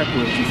us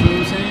backwards. You feel what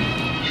I'm saying?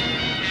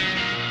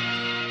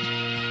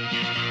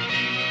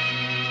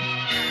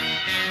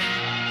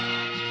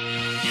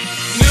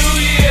 New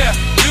Year,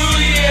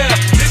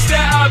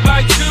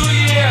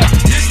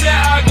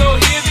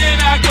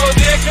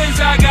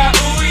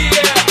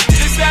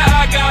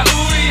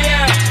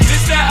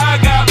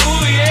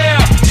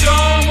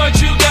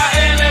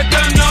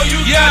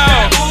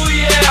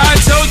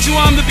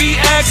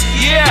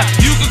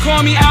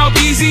 call me out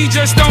easy,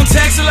 just don't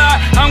text a lot.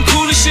 I'm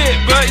cool as shit,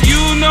 but you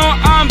know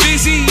I'm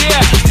busy,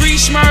 yeah. Free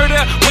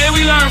murder, where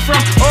we learn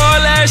from. All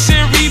that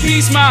shit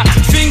repeats. My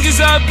fingers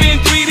up in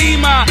 3D,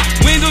 my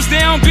windows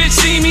down, bitch,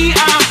 see me.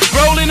 I'm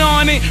rolling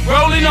on it,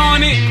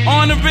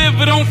 on the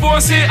river, don't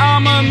force it.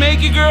 I'ma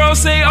make your girl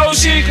say, oh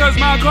shit, cause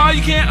my car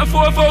you can't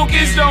afford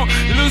focus. Don't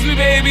lose me,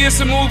 baby, it's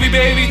a movie,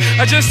 baby.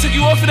 I just took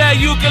you off of that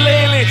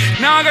ukulele.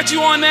 Now I got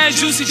you on that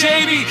juicy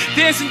JB,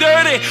 dancing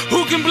dirty,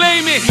 who can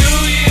blame it?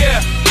 New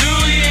year,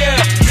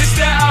 this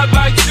that I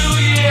buy 2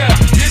 year.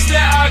 This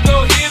that I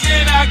go here,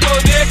 then I go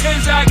there,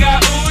 cause I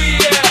got ooh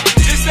yeah.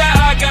 This that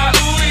I got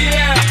ooh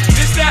yeah.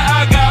 This that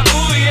I got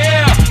ooh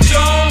yeah.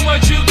 Show 'em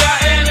what you got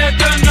and let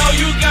them know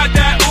you got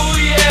that ooh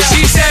yeah.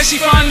 She said she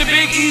found the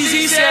Big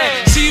Easy,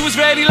 said she was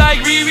ready like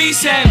Riri,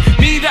 sent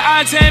me the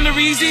I-10 to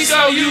Reezy,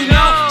 so you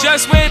know.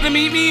 Just wait to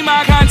meet me,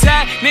 my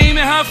contact, name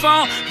in her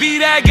phone, be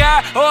that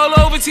guy all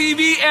over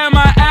TV, and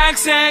my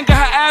accent got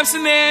her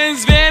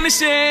abstinence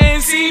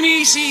vanishing. See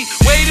me, she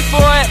waited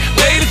for it.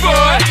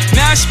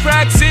 Now she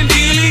practicing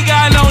daily,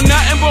 got no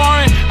nothing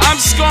boring. I'm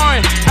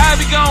scoring, I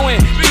be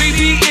going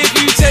 3D. If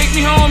you take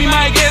me home, you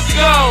might get the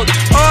gold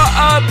or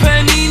a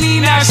panini.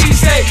 Now she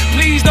say,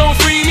 please don't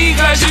free me,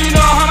 cause you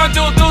know how I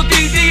do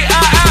DD.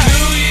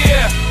 New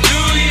year,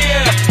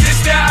 this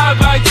that I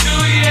buy 2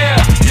 year.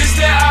 This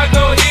that I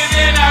go here,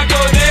 then I go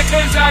there,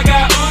 cause I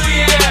got ooh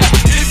yeah.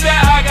 This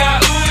that I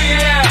got ooh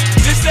yeah.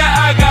 This that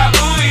I got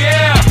ooh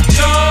yeah.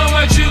 Show 'em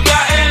what you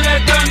got and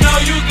let them know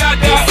you got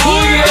that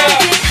ooh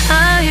yeah.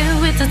 Higher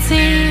with the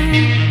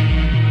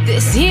team.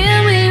 This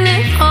year we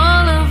live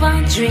all of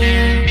our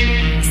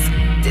dreams.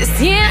 This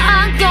year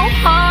I go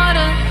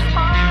harder.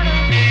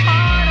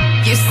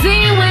 You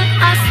see when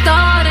I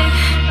started,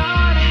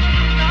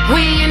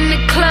 we in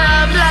the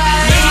club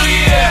like New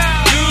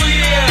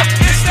year,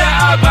 this that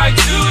I buy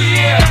 2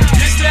 year.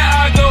 This that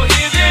I go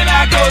here, then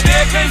I go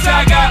there, cause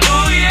I got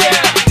ooh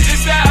yeah.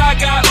 This that I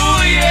got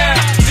ooh yeah.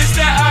 This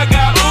that I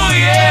got ooh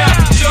yeah.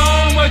 Show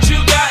 'em what you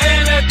got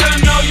and let them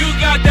know you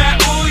got that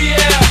ooh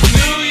yeah.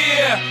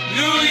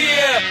 New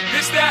year,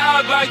 this that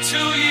I buy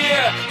 2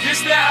 year.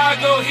 This that I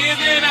go here,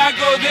 then I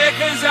go there,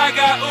 cause I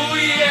got ooh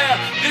yeah.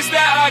 This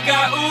that I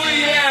got ooh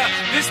yeah.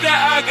 This that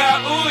I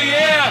got ooh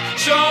yeah.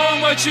 Show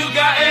 'em what you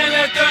got and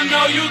let them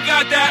know you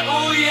got that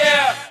ooh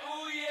yeah.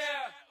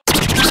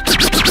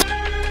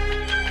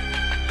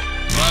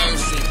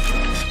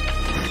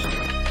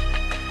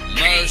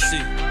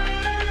 Mercy.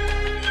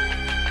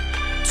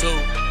 2,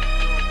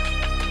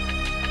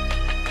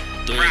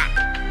 3.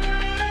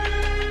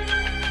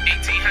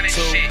 1800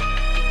 shit.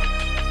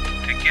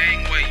 The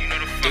gangway, you know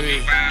the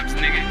fucking vibes,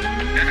 nigga.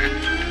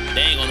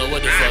 They ain't gonna know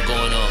what the fuck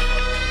going on.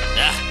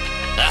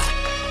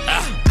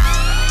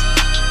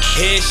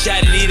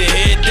 Headshot and need a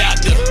head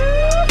doctor.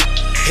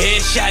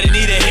 Headshot and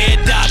need a head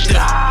doctor.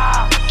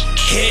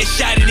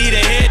 Headshot and need a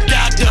head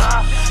doctor.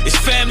 It's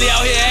family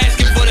out here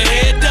asking for the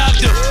head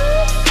doctor.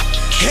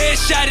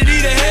 Headshot and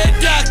need a head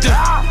doctor.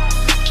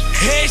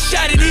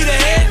 Headshot and need a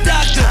head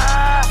doctor.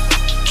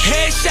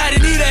 Headshot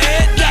and need a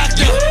head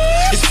doctor.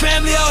 It's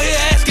family out here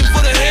asking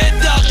for the head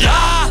doctor.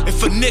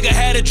 If a nigga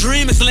had a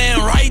dream, it's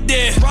laying right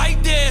there.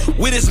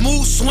 With his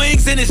mood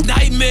swings and his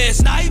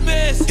nightmares.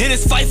 In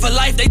his fight for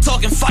life, they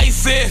talking fight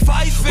fair.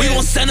 We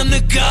gon' send him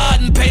to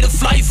God and pay the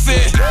flight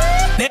fare.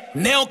 They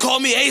don't call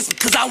me Ace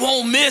cause I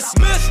won't miss.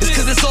 It's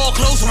cause it's all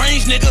close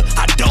range, nigga,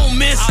 I don't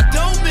miss.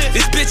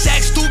 This bitch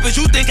act stupid,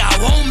 you think I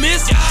won't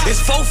miss? It's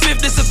 4/5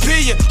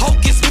 disappear,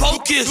 hocus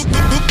pocus.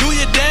 Do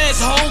your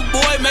dance,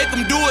 homeboy, make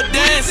him do a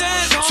dance.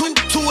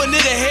 To a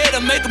nigga head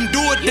and make him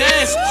do a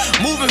dance.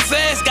 Moving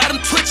fast, got him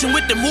twitching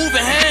with the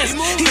moving hands.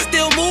 He's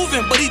still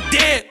moving, but he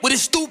dead with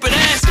his stupid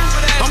ass.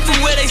 I'm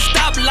from where they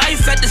stop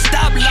life at the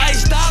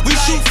stoplight. We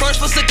shoot first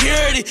for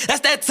security,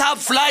 that's that top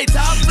flight.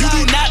 You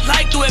do not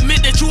like to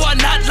admit that you are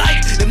not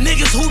like them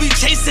niggas who be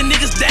chasing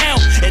niggas down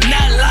and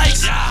not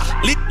likes.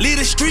 Lead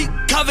the street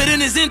covered in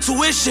his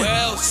intuition.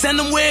 Send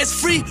them where it's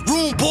free,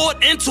 room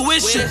board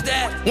intuition.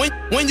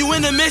 When you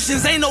in the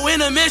missions, ain't no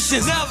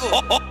intermissions.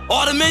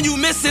 All the men you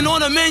missing,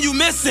 on the men you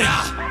missing.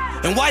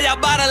 And why y'all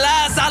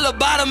bottom-lize, I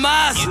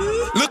lobotomize.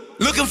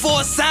 Looking for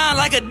a sign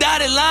like a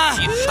dotted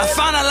line. I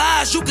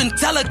finalize, you can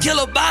tell a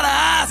killer by the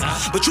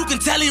eyes, but you can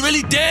tell he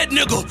really dead,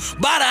 nigga,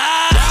 by the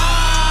eyes.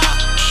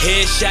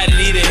 Headshot and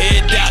need a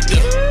head doctor.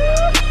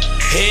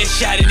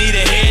 Headshot and need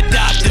a head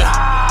doctor.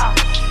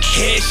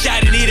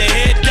 Headshot and need a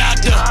head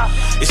doctor.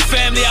 It's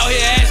family out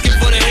here asking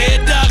for the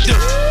head doctor.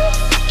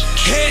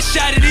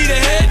 Headshot and need a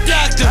head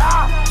doctor.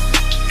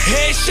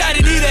 Headshot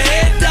and need a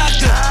head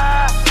doctor.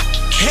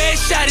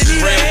 Headshot and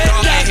need a head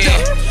doctor.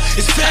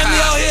 It's family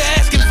out here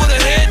asking for the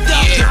head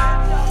doctor.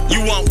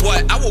 You want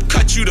what? I will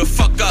cut you the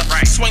fuck up.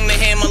 Swing the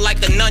hammer like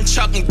a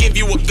nunchuck and give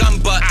you a gun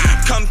butt.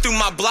 Come through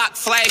my block,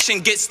 flash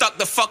and get stuck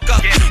the fuck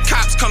up.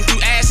 Cops come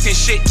through asking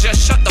shit,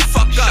 just shut the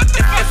fuck up.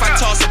 If I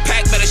toss a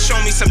pack, better show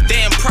me some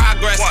damn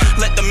progress.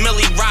 Let the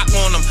millie rock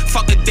on them,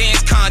 fuck a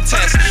dance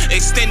contest.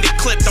 Extended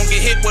clip, don't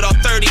get hit with all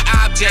 30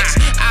 objects.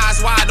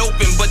 Eyes wide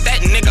open, but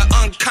that nigga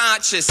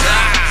unconscious.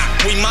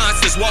 We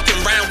monsters walking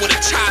around with a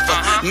chopper.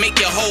 Make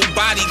your whole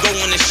body go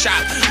in the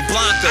shop.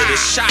 Blanca, the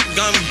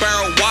shotgun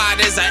barrel wide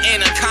as an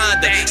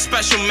anaconda.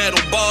 Special metal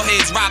ball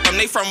heads rock them,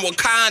 they from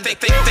Wakanda.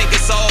 Think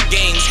it's all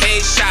games,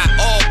 headshot,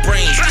 all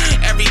brains.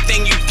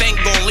 Everything you think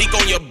gon' leak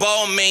on your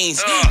ball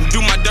mains.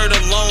 Do my dirt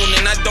alone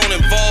and I don't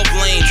involve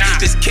lanes.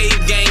 This cave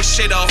gang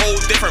shit a whole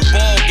different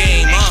ball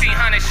game,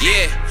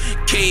 yeah,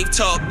 cave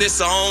talk,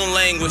 this our own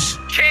language.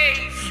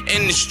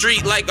 In the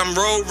street like I'm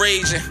road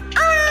raging.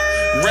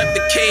 Rep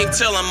the cave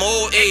till I'm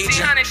old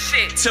aging.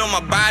 Till my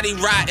body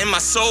rot and my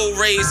soul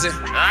raising.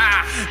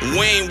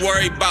 We ain't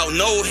worried about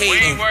no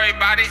hating.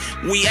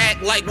 We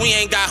act like we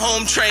ain't got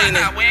home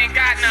training.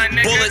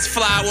 Bullets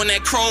fly when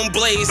that chrome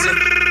blazing.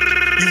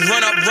 You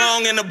run up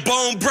wrong and the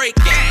bone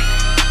breaking.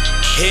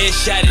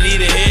 Headshot and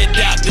need a head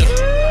doctor.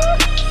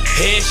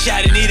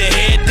 Headshot and need a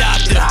head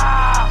doctor.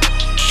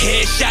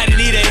 Headshot and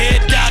need a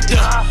head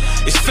doctor.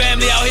 It's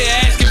family out here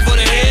asking for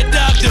the head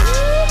doctor.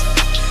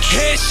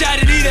 Headshot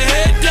and need a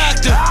head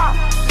doctor.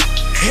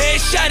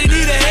 Headshot and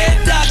need a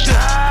head doctor.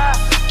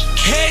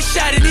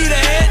 Headshot and need a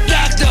head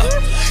doctor.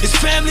 It's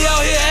family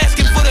out here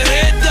asking for the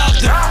head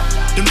doctor.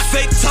 Them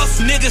fake tough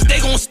niggas, they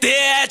gon'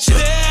 stare at you.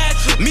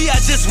 Me, I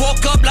just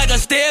walk up like a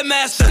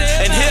stairmaster.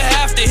 And hear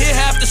half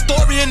the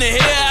story in the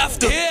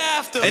hereafter.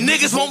 And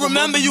niggas won't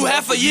remember you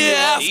half a year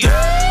after.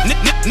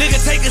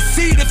 Nigga, take a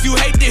seat if you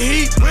hate the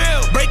heat.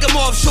 Break them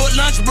off short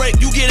lunch break,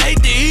 you get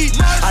hate to eat.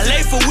 I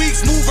lay for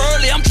weeks, move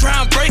early, I'm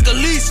trying to break a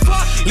lease.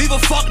 Leave a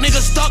fuck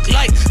nigga stuck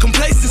like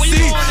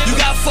complacency. You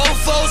got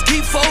fofos,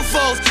 keep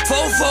fofos,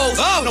 fofos.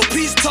 No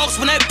peace talks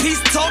when that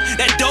peace talk,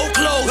 that door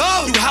close.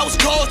 You house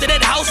calls till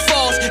that house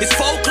falls, it's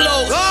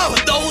foreclosed.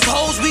 But those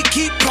hoes we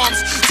keep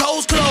pumps,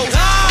 toes closed.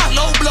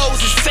 Low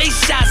blows, it's face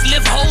shots,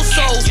 live whole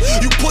souls.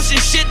 You pushing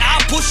shit, I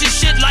pushing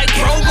shit like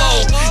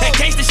promo. In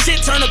case the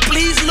shit turn to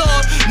please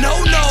Lord, no.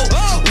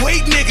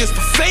 Wait niggas,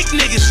 for fake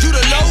niggas, you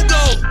the logo.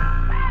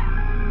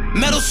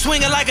 Metal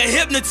swinging like a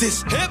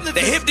hypnotist.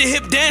 The hip to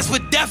hip dance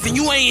with death and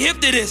you ain't hip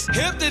to this.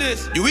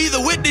 You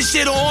either with this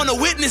shit or on a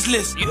witness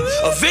list.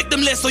 A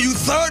victim list or you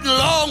third and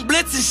long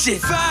blitz and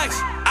shit. Facts.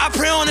 I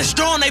pray on the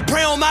strong, they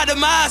pray on my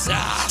demise.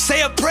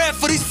 Say a prayer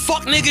for these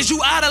fuck niggas you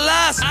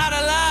idolize.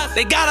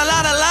 They got a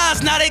lot of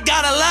lies, now they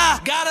gotta lie.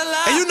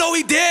 And you know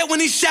he dead when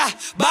he shot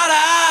by the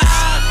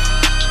eyes.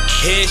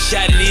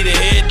 Headshot and need a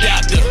head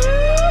doctor.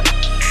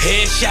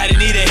 Headshot and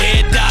need a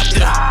head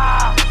doctor.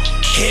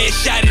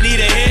 Headshot and need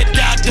a head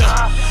doctor.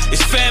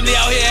 It's family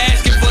out here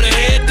asking for the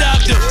head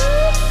doctor.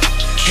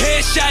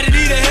 Headshot and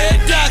need a head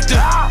doctor.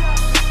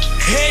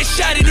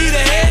 Headshot and need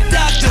a head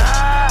doctor.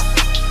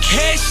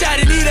 Headshot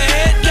and need a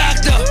head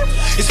doctor.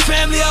 It's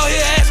family out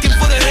here asking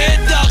for the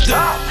head doctor.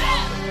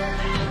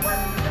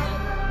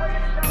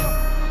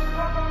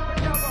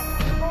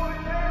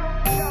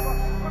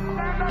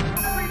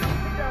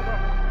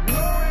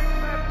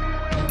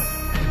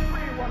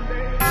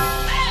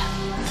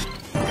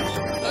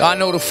 I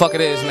know the fuck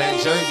it is, man.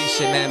 Jersey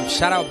shit, man.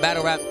 Shout out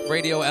Battle Rap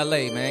Radio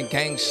LA, man.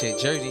 Gang shit.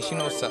 Jersey, you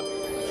know what's up.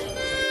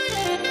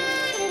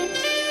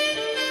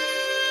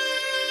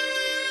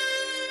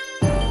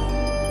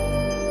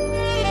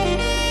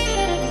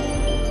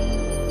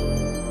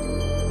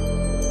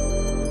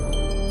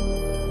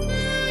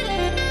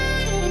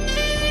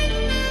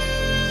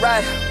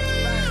 Right.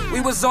 We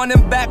was on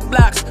them back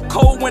blocks,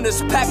 cold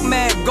winters,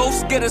 Pac-Man,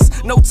 ghost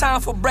getters. No time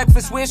for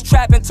breakfast, we was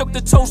trapping, took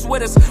the toast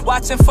with us.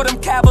 Watching for them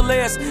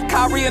Cavaliers,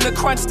 Kyrie in the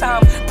crunch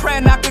time,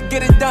 praying I could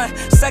get it done.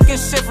 Second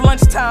shift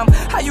lunchtime,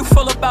 how you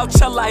feel about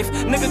your life?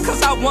 Nigga,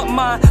 cause I want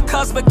mine.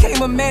 Cuz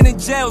became a man in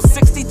jail,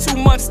 62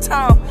 months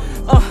time.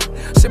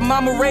 Shit,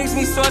 mama raised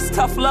me, so it's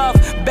tough love.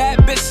 Bad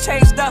bitch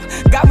changed up,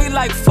 got me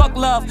like fuck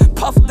love.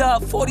 Puffed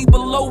up, 40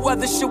 below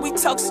weather, shit, we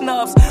tuck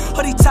snubs.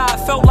 Hoodie tied,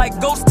 felt like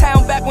ghost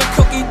town back when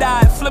Cookie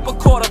died. Flip a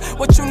quarter,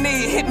 what you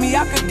need, hit me,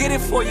 I could get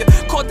it for you.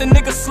 Caught the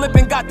nigga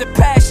slipping, got the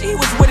passion, he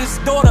was with his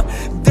daughter.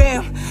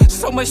 Damn,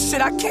 so much shit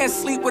I can't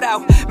sleep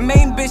without.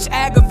 Main bitch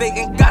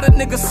aggravating, got a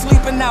nigga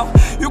sleeping out.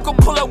 You can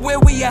pull up where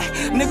we at,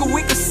 nigga,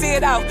 we can see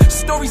it out.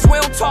 Stories we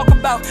don't talk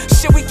about,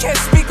 shit we can't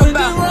speak about. When the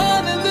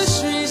run in the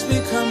streets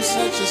becomes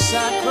such a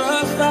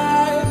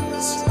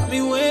sacrifice, tell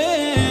me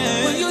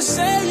when you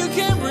say you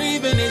can't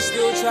breathe and they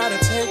still try to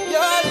take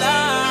your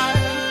life.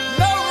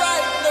 No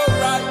right, no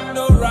right,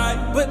 no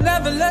right. But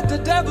never let the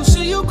devil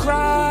see you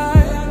cry.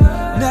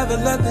 Never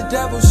let the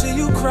devil see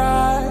you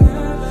cry.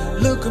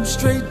 Look him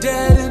straight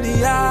dead in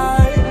the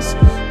eyes.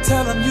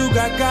 Tell him you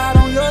got God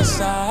on your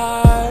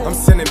side. I'm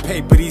sending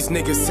paper, these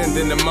niggas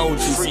sending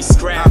emojis. Free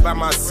scrap. I by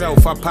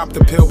myself, I pop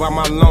the pill by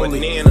my lonely.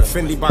 Banana.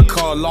 Fendi by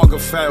Karl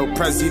Lagerfeld,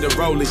 Prezi the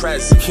Rollie.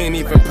 You can't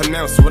even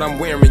pronounce what I'm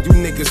wearing. You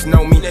niggas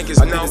know me. I did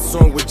a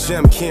song with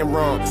Jim,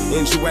 Cameron,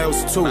 and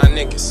Joel's too.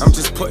 I'm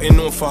just putting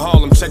on for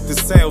Harlem. Check the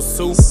sales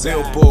too.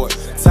 Billboard,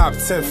 top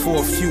 10 for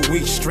a few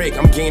weeks straight.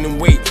 I'm gaining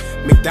weight.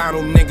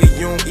 McDonald nigga,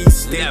 you don't eat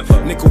steak.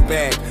 Nickel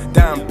bag,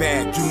 dime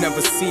bag, you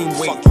never seen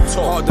weight.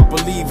 Hard to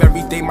believe,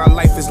 every day my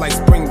life is like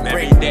spring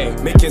break.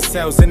 Making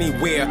sales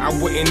anywhere, I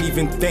wouldn't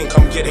even think.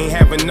 Ain't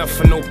have enough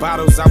for no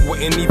bottles, I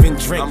wouldn't even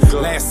drink.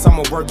 Last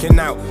summer working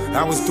out,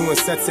 I was doing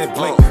sets at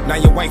Blink. Now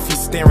your wifey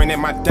staring at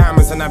my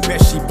diamonds and I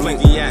bet she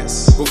blink.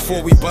 Yes.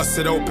 Before we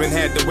busted open,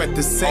 had to wet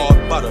the sink.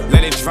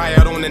 Let it dry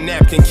out on the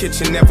napkin,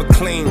 kitchen never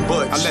clean.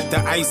 I let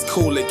the ice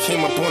cool, it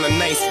came up on a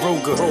nice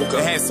Ruger.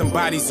 It had some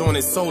bodies on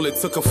it, sold it,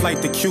 took a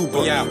flight to Cuba.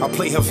 I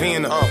play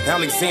Havana,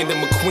 Alexander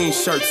McQueen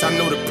shirts. I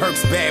know the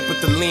perks bad, but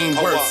the lean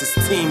works. It's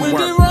teamwork.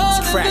 When the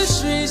road in the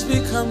streets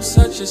becomes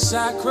such a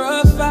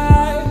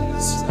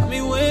sacrifice, tell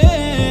me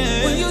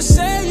when you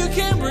say you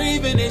can't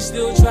breathe and they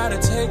still try to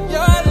take your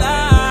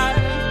life.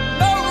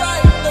 No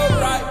right, no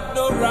right,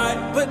 no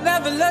right. But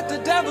never let the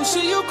devil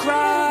see you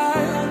cry.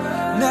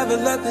 Never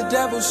let the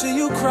devil see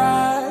you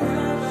cry.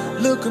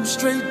 Look him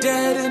straight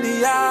dead in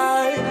the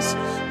eyes.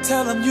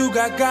 Tell him you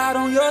got God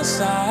on your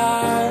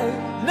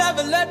side.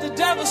 Never let the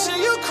devil see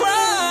you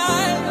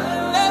cry.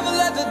 Never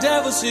let the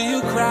devil see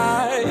you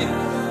cry.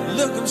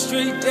 Look him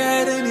straight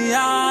dead in the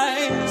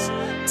eyes.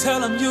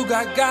 Tell him you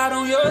got God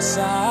on your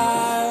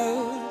side.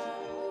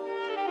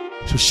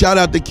 So shout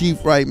out to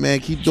Keith Wright, man.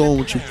 Keep doing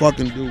what you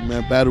fucking do,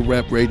 man. Battle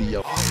Rap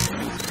Radio.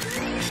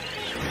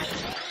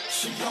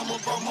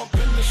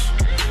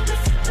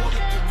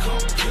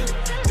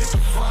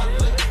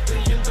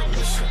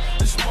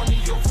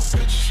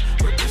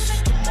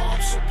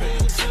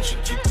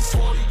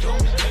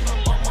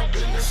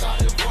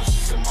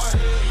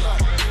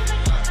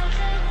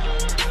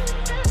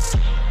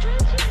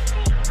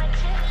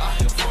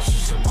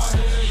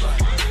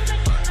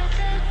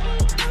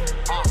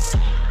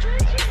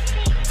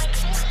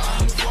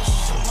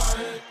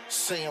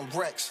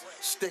 Rex,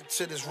 stick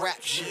to this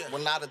rap shit.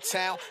 When out of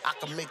town, I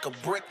can make a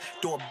brick,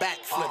 do a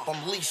backflip.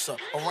 I'm Lisa.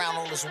 Around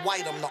all this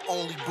white, I'm the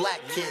only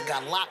black kid.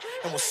 Got locked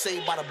and was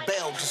saved by the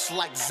bell, just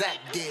like Zach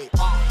did.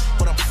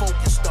 But I'm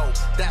focused though,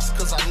 that's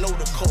cause I know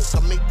the coke.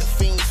 I make the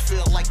fiends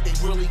feel like they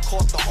really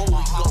caught the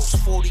Holy Ghost.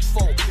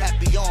 44, that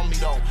beyond me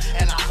though,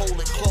 and I hold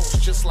it close.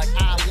 Just like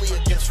Ali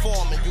against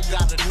Foreman, you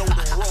gotta know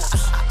the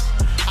ropes.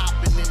 I've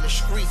been in the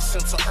streets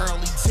since an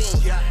early teen.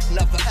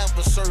 Never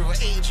ever serve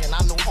an agent,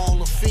 I know all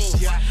the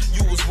fiends.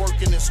 You was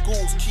working in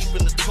schools,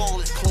 keeping the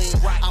toilet clean.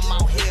 I'm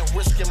out here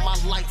risking my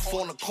life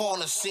on the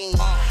corner scene.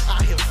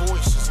 I hear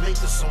voices, making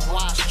some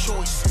wise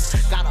choices.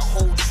 Got a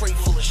whole tray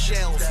full of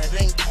shells that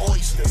ain't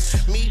oysters.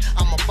 Me,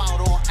 I'm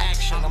about all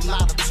action, I'm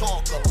not a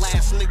talker.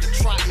 Last nigga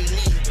tried me,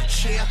 needed a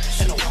chair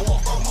and a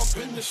walker. I'm up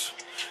in this.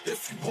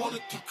 If you want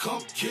it, then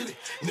come get it.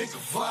 Nigga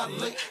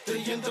violate, they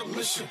end up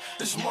missing.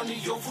 It's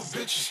money over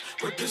bitches,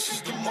 but this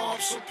is the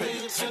mob, so pay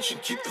attention.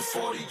 Keep the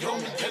 40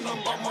 on me, and I'm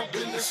about my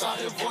business. I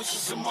hear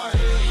voices in my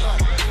head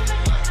like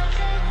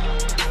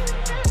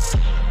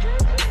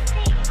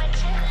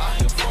I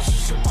hear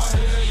voices in my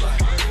head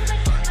like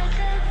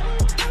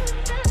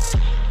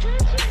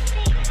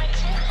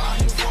I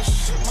hear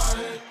voices in my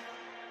head.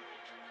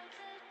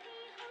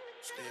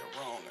 Still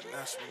wrong, and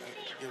that's when they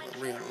give a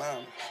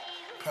realignment.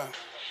 Huh.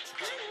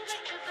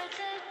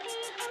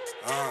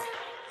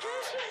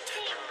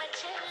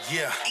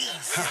 Yeah,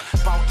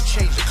 about to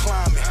change the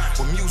climate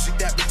with music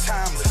that be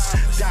timeless.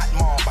 Dot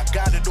mob, I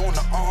got it on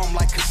the arm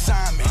like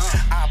consignment.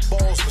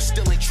 Eyeballs, but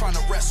still ain't trying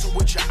to wrestle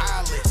with your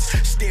eyelids.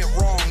 Stare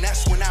wrong,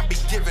 that's when I be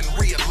giving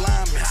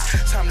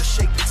realignments. Time to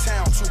shake the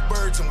town, two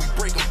birds and we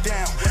break them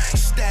down.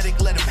 Static,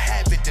 let them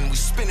have it, then we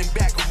spinning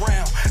back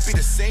around. Be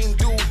the same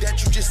dude that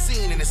you just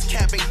seen in his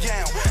cap and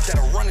gown.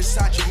 That'll run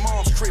inside your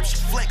mom's crib,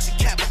 she flex and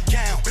cap and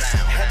gown.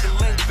 Had to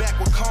link back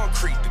with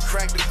concrete to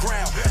crack the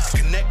ground.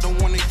 Connect, don't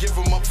wanna give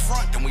them up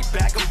front, then we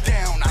back them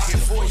down. I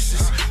hear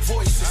voices,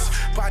 voices,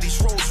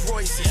 bodies Rolls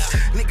Royces.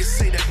 Niggas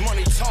say that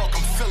money talk,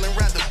 I'm feeling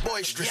rather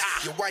boisterous.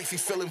 Your wifey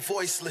feeling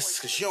voiceless,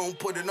 cause you don't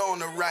put it on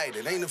her right.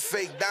 It ain't a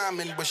fake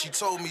diamond, but she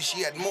told me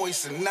she had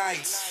moist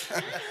nights.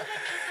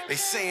 They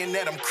saying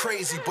that I'm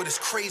crazy, but it's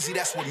crazy,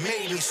 that's what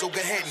made me. So go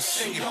ahead and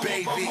sing it,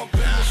 baby. If you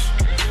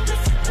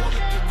want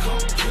it, then come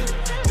get it.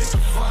 Nigga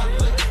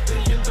violate,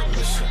 they end up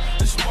missing.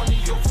 It's money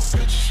over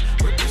bitches,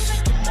 but this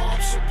is the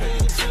mob, so pay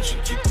attention.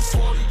 Keep the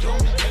 40 on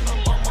me, and I'm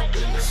about my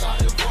business. I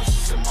hear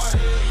voices in my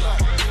head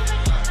like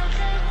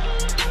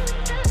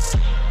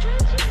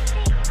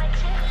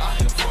I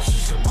hear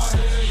voices in my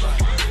head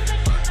like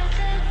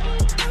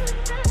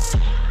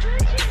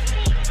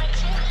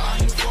I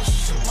hear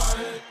voices in my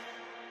head.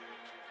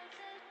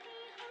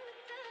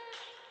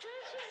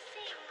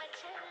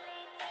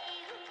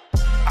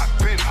 I've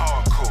been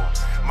hardcore.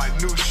 My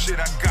new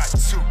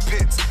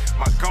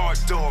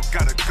yard dog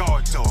got a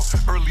guard dog.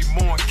 Early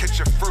morn, catch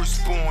your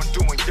firstborn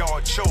doing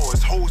yard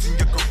chores. Holes in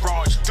your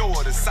garage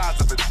door, the size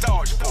of a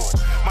dodgeball.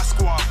 My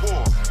squad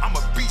war, I'm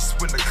a beast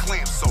when the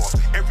clamps off.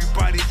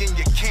 Everybody in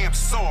your camp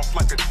soft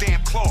like a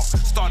damn cloth.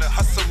 Started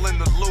hustling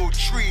the little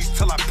trees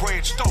till I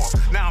branched off.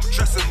 Now I'm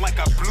dressing like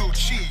I blue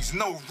cheese,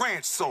 no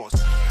ranch sauce.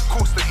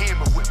 Course the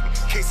hammer with me,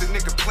 case a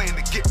nigga plan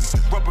to get me.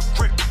 Rubber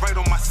grip right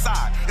on my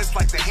side, it's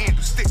like the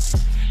handle sticky.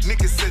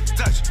 Niggas said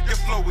Dutch, your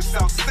flow is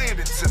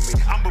outstanding to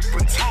me. I'm a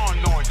baton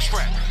on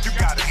track, you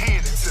gotta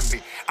hand it to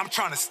me. I'm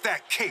trying to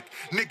stack cake,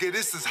 nigga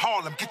this is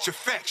Harlem, get your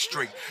facts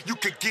straight. You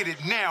could get it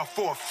now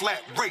for a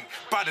flat rate.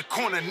 By the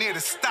corner near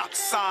the stop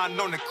sign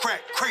on the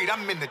crack crate.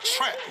 I'm in the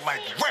trap like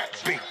rap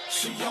beat.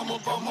 See, I'm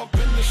about my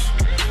business.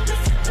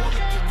 If you want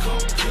it, then come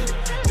get it.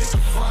 Nigga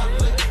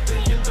violent,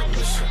 they end up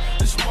missing.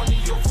 It's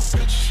money over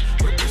bitches,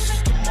 but this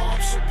is the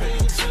mob, so pay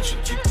attention.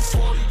 Keep the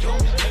 40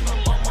 on, and I'm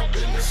about my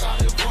business. I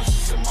hear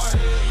voices in my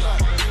head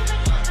like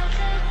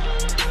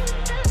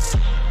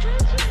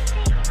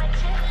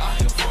I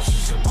hear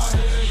voices in my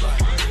head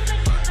like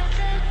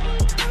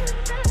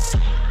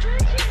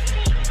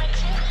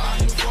I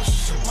hear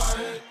voices in my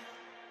head.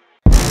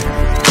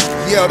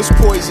 Yo, this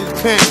Poison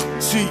Pen.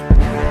 See,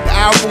 the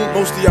album,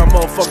 most of y'all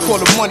motherfuckers call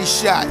the Money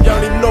Shot. Y'all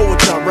don't even know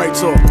what y'all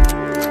rights are.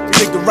 You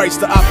think the right's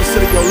the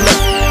opposite of your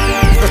left.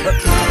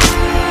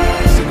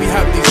 See, we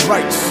have these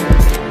rights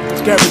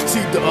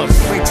guaranteed to us.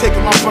 They ain't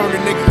taking my burner,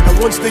 nigga. And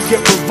once they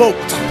get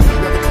revoked, you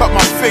have to cut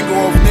my finger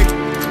off, nigga.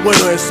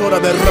 Bueno, es hora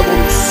de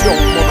revolución,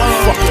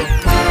 motherfucker.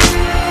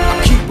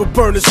 A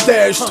burner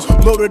stashed,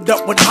 loaded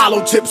up with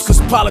hollow tips,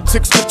 cause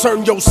politics can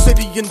turn your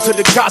city into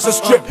the Gaza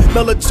Strip.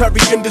 Military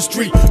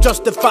industry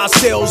justify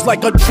sales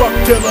like a drug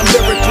dealer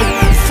lyrically.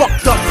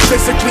 Fucked up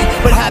physically,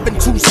 but having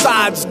two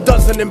sides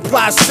doesn't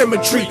imply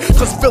symmetry.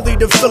 Cause Philly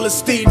the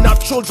Philistine, not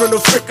children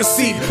of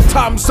fricassee.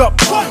 Time's up,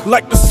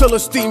 like the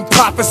Celestine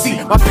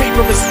prophecy. My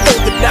paper is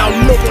folded now,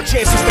 no more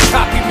chances to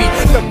copy me.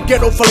 Them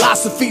ghetto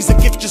philosophies that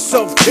get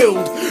yourself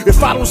killed.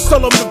 If I don't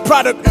sell them the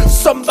product,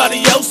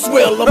 somebody else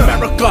will.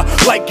 America,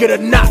 like it or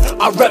not,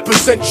 I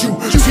represent you.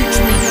 Teach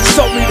me,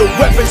 sell me the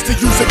weapons to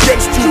use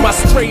against you. My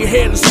stray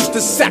hands used to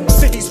sack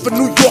cities for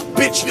New York,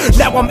 bitch.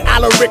 Now I'm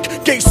Alaric,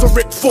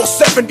 Gayseric,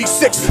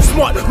 476.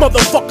 Smart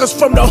motherfuckers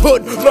from the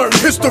hood learn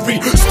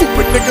history.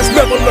 Stupid niggas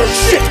never learn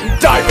shit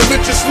and die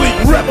religiously.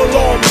 Rebel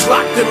arms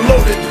locked and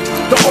loaded.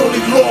 The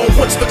only law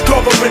once the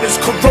government is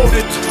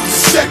corroded.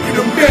 Second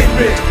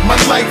Amendment. My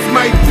life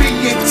might be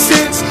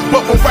intense,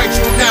 but my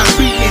rights will not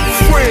be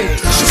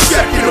infringed. The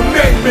Second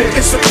Amendment.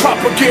 It's a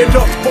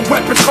propaganda for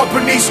weapons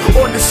companies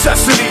or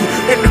necessity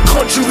in the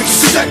country.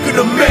 Second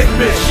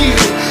Amendment.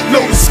 Yeah,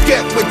 no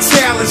escape with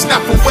talents,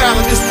 not for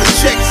wildin', it's for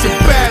checks and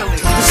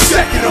balance. The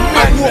Second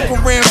Amendment. I walk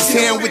around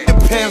town with the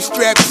pound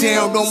strapped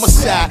down on my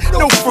side.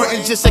 No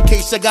frontin' just in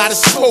case I gotta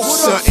smoke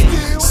something.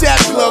 Sap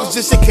gloves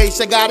just in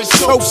case I gotta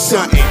show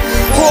something.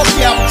 Hawk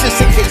out just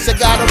in case I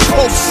gotta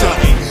post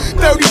something.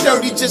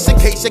 30-30 just in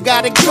case I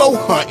gotta go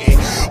hunting.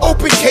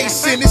 Open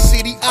case in the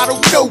city, I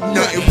don't know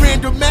nothing.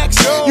 Random acts,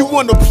 you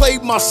wanna play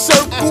my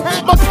circle?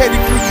 My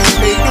pedigree is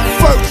made of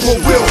virtual,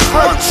 will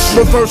hurt you.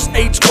 Reverse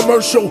AIDS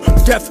commercial,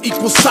 death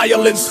equals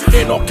silence.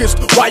 Anarchist,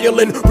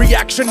 violent,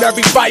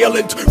 reactionary,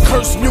 violent.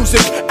 Curse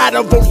music out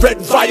of a red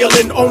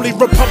violin. Only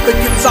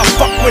Republicans I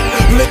fuck with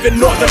live in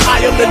Northern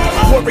Ireland.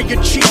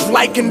 Warrior chief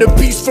liking the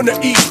beast from the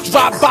east.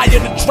 Drive by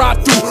in the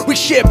drive-thru, we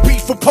share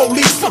beef for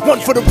police. One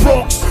for the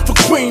Bronx, for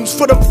Queens,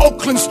 for the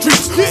Oakland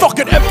streets.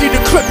 Fucking empty the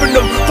clip in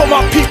them for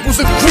my peoples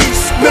in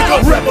Greece.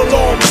 Nigga, rebel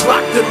arms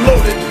locked and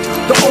loaded.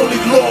 The only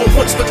law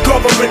once the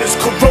government is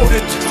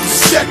corroded.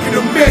 Second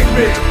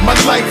Amendment. My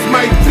life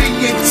might be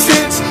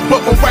intense,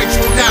 but my rights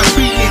will not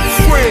be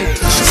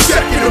infringed. The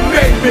Second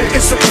Amendment.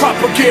 It's a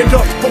propaganda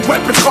for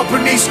weapons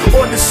companies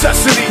or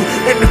necessity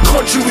in the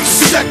country.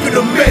 Second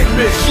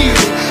Amendment.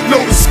 Yeah, no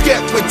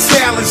escape with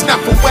talents, not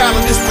for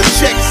wildin', it's for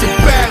checks and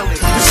balance.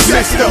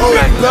 Mr.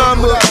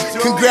 Obama,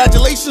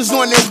 congratulations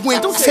on that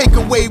win. Don't take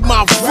away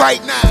my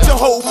right to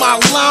hold my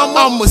line.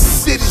 I'm a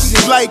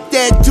citizen like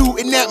that dude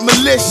in that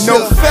militia.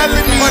 No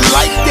felony,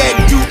 unlike that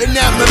dude in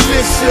that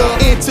militia.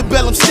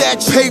 Antebellum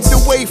statue paved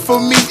the way for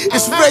me.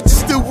 It's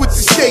registered with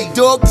the state,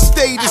 dog. The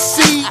state is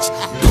siege.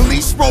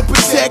 Police won't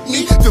protect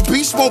me, the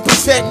beast won't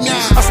protect me.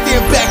 I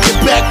stand back to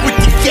back with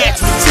the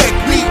gats protect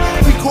me.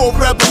 We call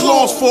rebel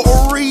laws for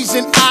a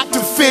reason. I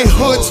defend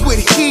hoods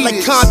with heat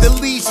like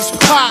Condoleezza's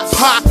pop.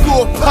 Pop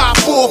or pop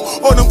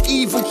off on them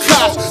evil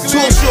cops.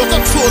 Toss yours, I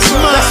toss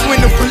mine. That's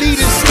when the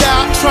bleeding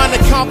stopped. Trying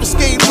to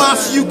confiscate mine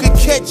so you could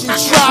catch and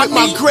try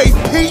my great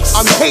peace.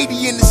 I'm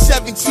Haiti in the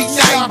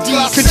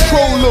 1790s.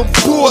 Control of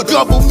border,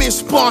 government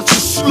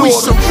sponsored slaughter. We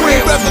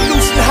supreme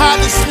revolution, how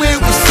this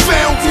land was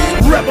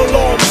founded. Rebel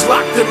arms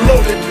locked and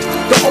loaded.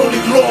 The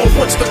only law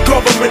once the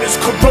government is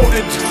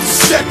corroded.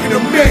 Second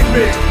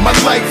Amendment. My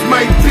life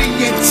might be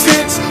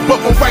intense,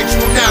 but my rights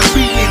will not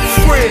be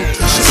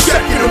infringed. The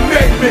Second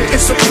Amendment.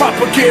 It's a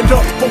propaganda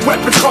for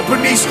weapons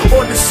companies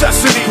or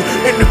necessity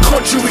in the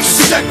country.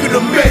 Second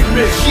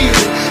Amendment. Yeah,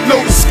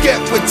 no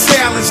escape with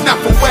talents, not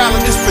for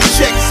wildin', it's for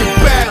checks and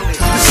balance.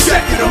 The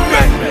Second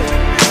Amendment.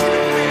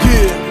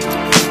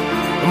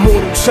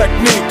 Immortal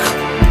technique,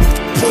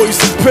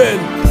 poison pen,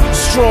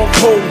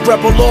 stronghold,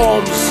 rebel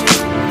arms.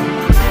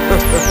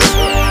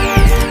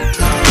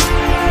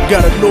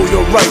 Gotta know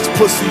your rights,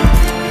 pussy,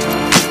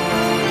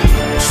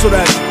 so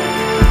that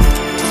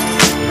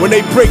when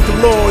they break the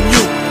law on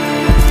you,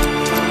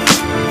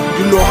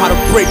 you know how to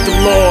break the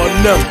law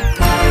on them.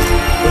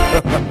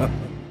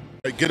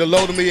 Hey, get a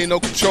load of me, ain't no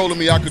control of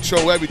me. I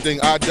control everything.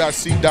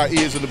 Sikh Da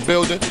is in the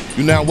building.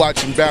 You now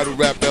watching Battle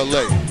Rap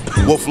LA.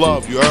 Wolf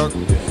Love, you heard?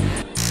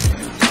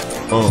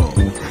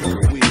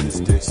 What weed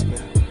is this,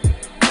 man?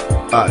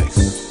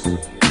 Ice.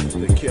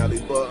 The Cali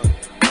bud.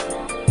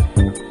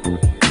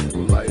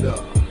 Light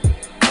up.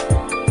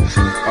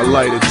 I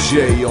light a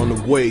J on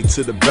the way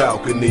to the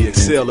balcony,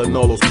 exhaling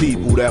all those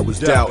people that was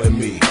doubting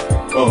me.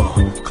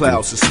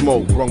 Clouds of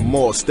smoke brung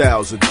more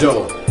styles of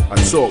dough. I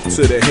talk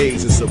to the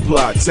haze and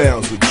supply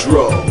towns with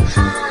drugs.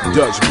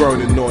 Dutch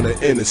burning on the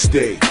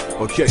interstate,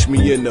 or catch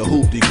me in the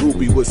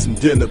hoopty-goopy with some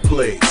dinner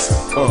plates.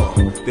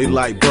 They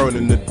like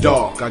burning the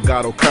dark. I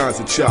got all kinds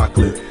of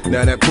chocolate.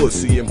 Now that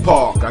pussy in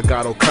park, I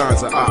got all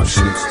kinds of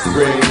options.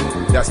 Ring,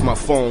 that's my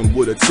phone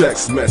with a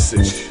text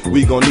message.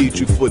 We gon' need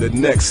you for the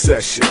next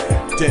session.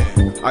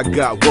 Damn, I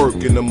got work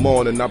in the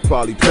morning, I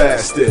probably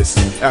passed this.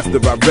 After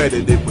I read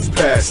it, it was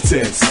past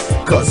tense.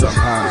 Cause I'm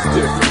high.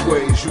 There's different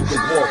ways you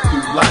can walk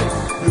through life.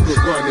 You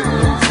can run and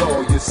lose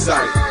all your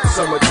sight.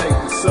 Some will take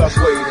the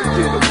subway to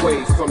get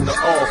away from the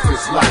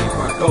office life.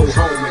 I go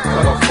home and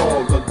cut off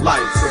all the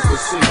lights and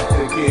proceed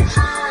to get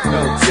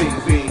no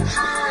TV,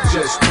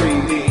 just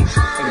 3D,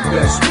 and the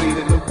best weed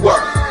in the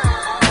world.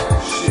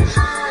 Shit,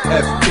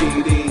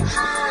 FPD,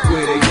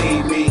 where they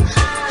need me.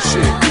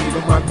 Shit,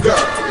 even my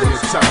girl when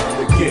it's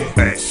time to get.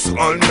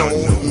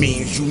 Unknown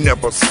means you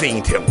never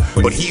seen him,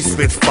 but he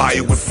spits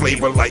fire with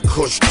flavor like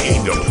Kush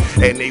Kingdom,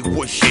 and they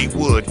wish they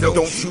would.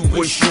 Don't you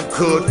wish you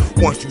could?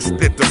 Once you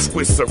spit the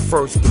Swisser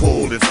first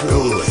pull, it's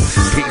good.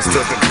 Peace to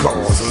the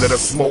cause, let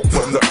us smoke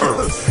from the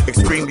earth.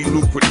 Extremely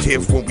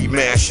lucrative when we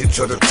mash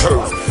into the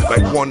turf.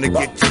 Like one to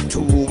get your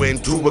two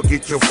and two will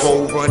get your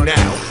four run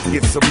out.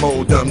 Get some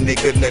more dumb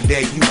nigga, now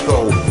there you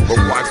go. But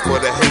watch for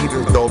the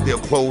haters though, they'll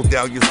close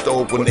down your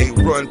stove when they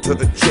run to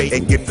the J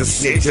and get the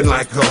snitching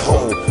like a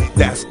hoe.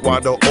 That's why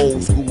the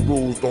old school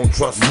rules don't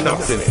trust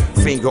nothing.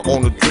 Finger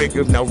on the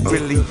trigger, now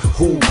really,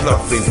 who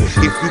bluffing? If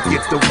you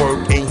get the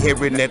work, ain't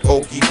hearing that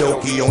okie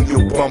dokie on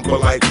your bumper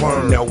like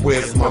worm. Now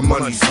where's my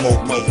money,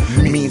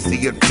 Smokey? Means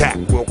the attack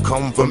will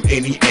come from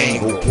any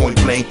angle. Point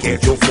blank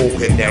at your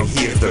forehead, now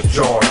here's the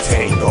jaw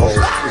tangle.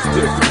 There's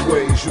different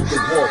ways you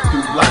can walk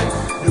through life.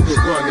 You can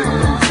run and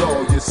lose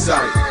all your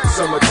sight.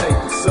 Some will take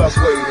the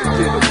subway to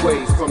get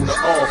away from the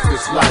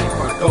office life.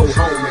 I go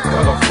home and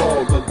cut off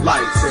all the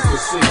lights and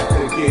proceed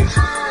to get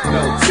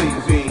no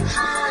TV,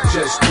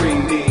 just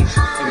 3D,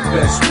 and the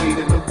best weed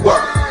in the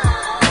world.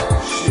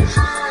 Shit,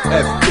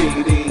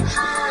 FPD,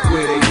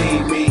 where they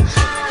need me.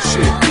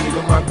 Shit,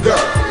 even my girl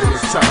when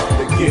it's time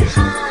to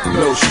get.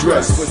 No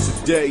stress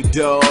for today,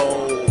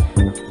 though.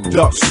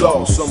 Duck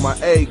sauce on my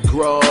egg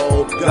grow.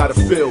 Got a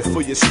feel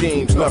for your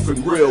schemes,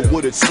 nothing real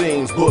what it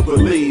seems. But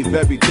believe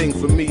everything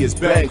for me is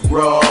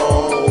bankroll.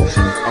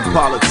 I'm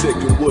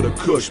politicking with a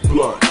Kush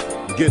blunt.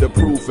 Get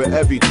approved for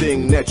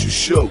everything that you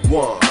should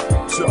want.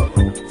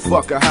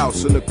 Fuck a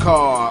house and a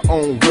car, I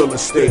own real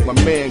estate. My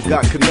man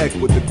got connect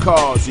with the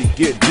cars, he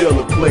get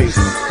dealer plates.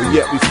 But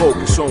yet we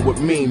focus on what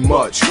mean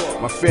much.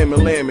 My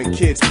family, lamb and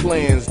kids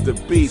plans to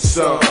be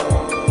some.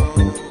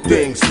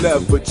 Things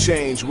never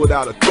change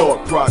without a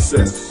thought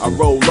process. I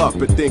roll up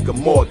and think of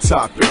more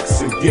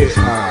topics and get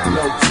high.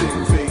 No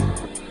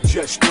TV,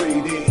 just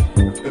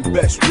 3D, and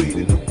best weed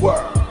in the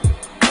world.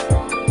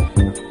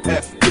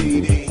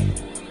 FPD,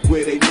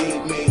 where they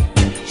need me.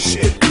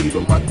 Shit,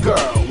 even my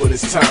girl when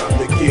it's time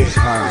to get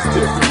high.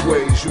 There's different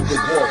ways you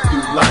can walk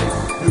through life.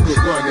 You can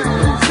run and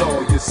lose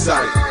all your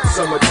sight.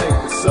 Some will take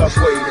the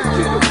subway to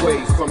get away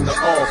from the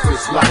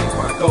office life.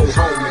 I go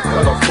home and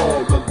cut off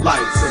all the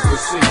lights and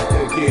proceed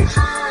to get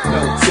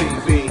no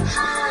TV,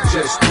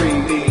 just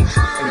 3D,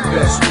 and the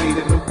best weed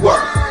in the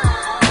world.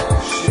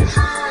 Shit,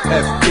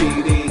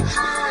 FPD,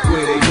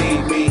 where they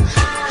need me.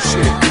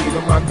 Shit,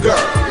 even my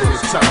girl when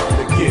it's time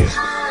to get.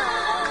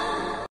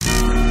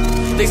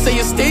 They say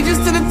your stages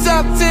to the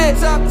top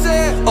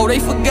 10. Oh, they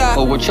forgot.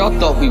 Oh, what y'all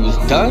thought we was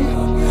done?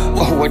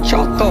 Oh, what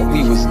y'all thought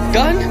we was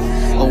done?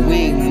 Oh, we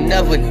ain't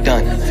never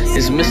done.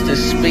 It's Mr.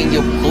 Spin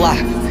Your Block.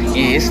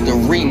 Yeah, it's the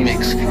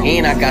remix.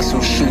 And I got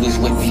some shooters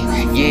with me.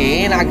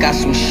 Yeah, and I got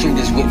some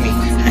shooters with me.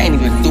 I ain't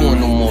even doing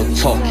no more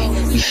talking.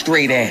 We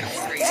straight at 'em.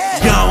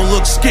 Y'all don't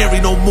look scary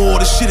no more,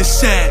 this shit is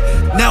sad.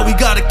 Now we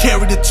gotta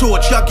carry the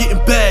torch, y'all getting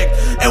bagged.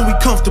 And we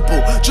come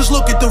comfortable. Just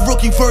look at the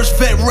rookie verse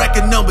vet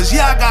record numbers.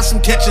 Yeah, I got some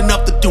catching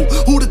up to do.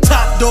 Who the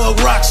top dog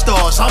rock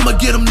stars? I'ma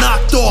get them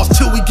knocked off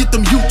till we get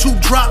them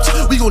YouTube drops.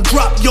 We gon'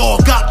 drop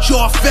y'all, got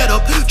y'all fed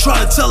up. Try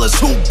to tell us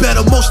who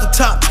better. Most of the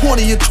top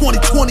 20 in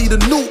 2020,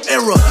 the new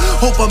era.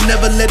 Hope I'm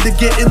never led to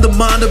get in the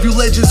mind of you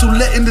legends who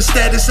letting the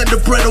status and the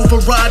bread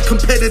override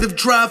competitive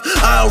drive.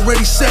 I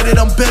already said it,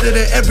 I'm better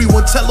than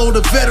everyone. Tell all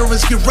the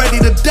veterans, get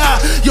ready to die.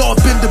 Y'all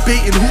been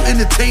debating who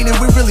entertaining,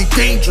 we're really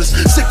dangerous.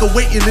 Sick of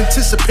waiting,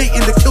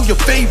 anticipating to kill your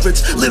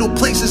favorites. Little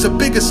places and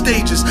bigger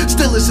stages.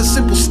 Still it's a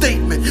simple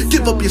statement.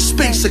 Give up your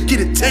space or get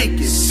it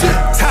taken.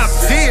 Top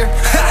tier,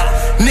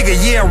 nigga,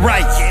 yeah,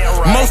 right.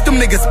 Most them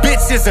niggas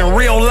bitches in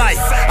real life.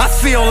 I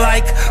feel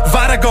like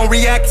Vada gon'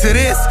 react to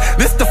this.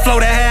 This the flow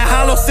that had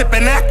hollow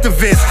sippin'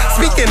 activists.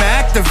 Speaking of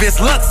activists,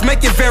 Lux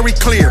make it very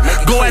clear.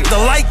 Go at the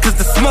light cause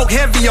the smoke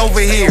heavy over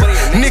here.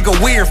 Nigga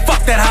weird,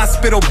 fuck that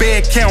hospital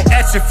bed count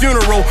at your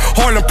funeral.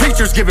 Harlem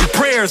preachers giving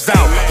prayers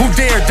out. Who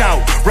dare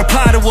doubt?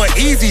 Reply to what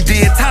Easy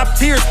did. Top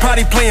tiers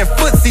probably playing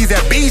footsies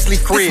at Beasley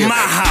crib. It's my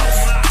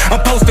house. I'm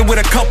posted with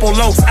a couple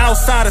locs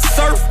outside of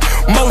surf.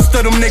 Most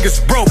of them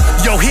niggas broke.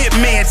 Yo,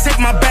 Hitman, check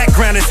my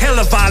background, it's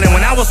hella violent.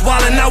 When I was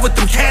wildin' out with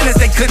them cannons,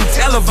 they couldn't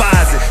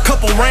televise it.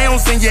 Couple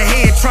rounds in your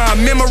head, try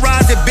and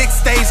memorize it. Big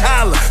stage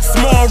holla,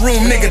 small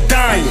room nigga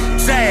dying.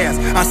 Jazz,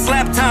 I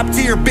slap top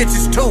tier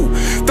bitches too.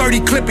 30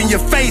 clip in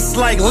your face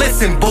like,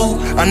 listen boo,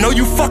 I know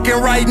you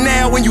fucking right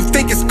now when you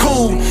think it's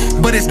cool,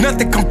 but it's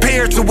nothing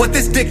compared to what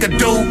this dick could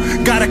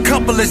do. Got a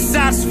couple of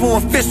shots for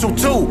official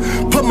too.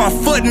 Put my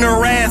foot in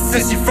her ass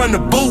since she from the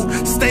boot.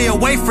 Stay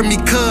away from me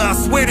cuz I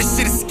swear this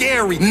shit is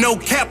scary. No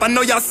cap, I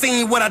know y'all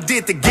seen what I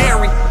did to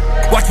Gary.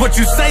 Watch what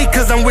you say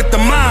cause I'm with the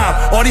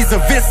mob. All these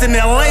events in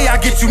LA, I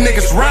get you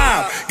niggas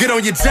robbed. Get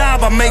on your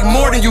job, I make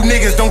more than you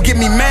niggas. Don't get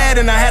me mad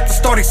and I had to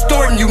start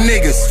extorting you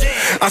niggas.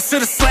 I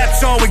should've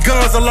slapped y'all with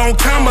guns a long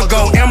time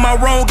ago. Am I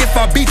wrong if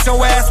I beat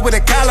your ass with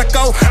a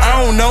calico?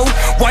 I don't know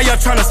why y'all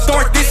tryna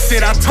start this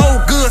shit. I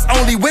told Goods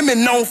only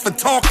women known for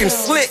talking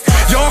slick.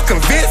 Y'all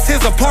convinced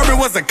his apartment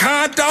was a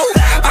condo?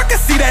 I can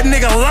see that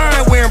nigga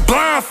lying wearing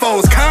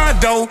blindfolds.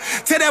 Condo,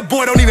 tell that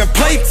boy don't even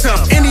play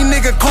tough. Any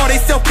nigga call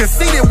they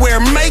self-conceited wear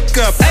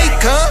makeup. Hey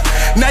cub,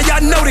 now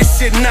y'all know this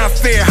shit not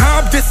fair. How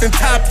I'm dissing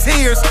top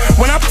tiers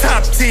when I'm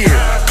top tier.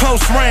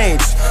 Close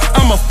range,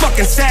 I'm a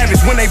fucking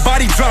savage. When they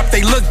body drop,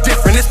 they look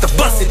different. It's the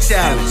busted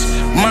challenge.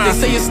 They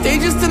say your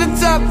stages to the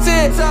top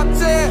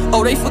 10.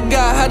 Oh, they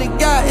forgot how they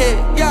got here.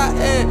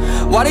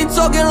 Why they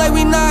talking like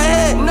we not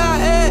here?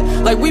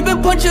 Like we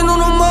been punching on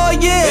them all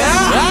year.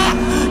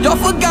 Y'all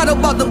forgot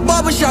about the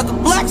barbershop, the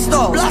black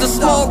stars. The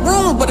small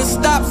room, but it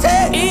stops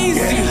here.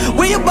 Easy.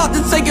 We about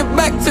to take it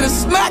back to the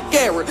smack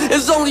era.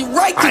 It's only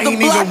right to I the ain't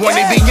black even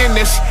wanna be in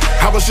this.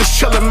 I was just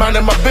chillin',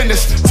 minding my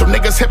business. Some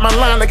niggas hit my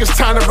line like it's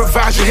time to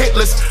revise your hit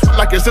list.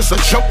 Like, is this a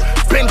joke?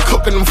 Been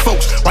cooking them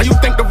folks. Why you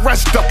think the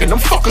rest ducking? Them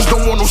fuckers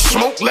don't want no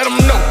smoke, let them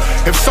know.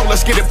 If so,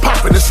 let's get it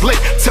poppin', it's lit.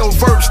 Tell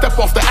Verb, step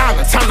off the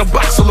island, time to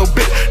box a little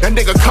bit. That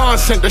nigga Khan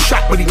sent the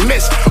shot, but he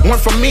missed. One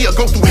from me, I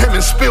go through him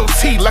and spill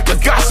tea like a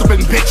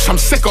gossiping bitch. I'm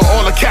sick of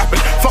all the capping.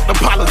 Fuck the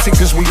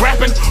politics, is we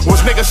rapping? Or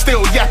is niggas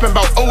still yapping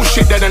about old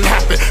shit that done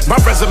happened? My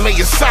resume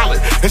is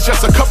solid. It's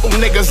just a couple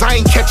niggas I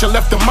ain't catching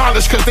left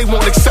demolished cause they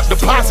won't accept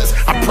deposits.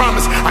 I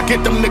promise I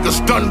get them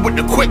niggas done with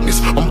the quickness.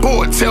 I'm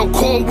bored, tell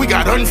Cole we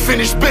got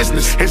unfinished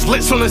business. It's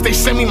lit soon as they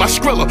send me my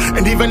Skrilla.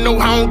 And even though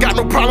I don't got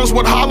no problems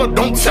with holler,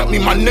 don't tell me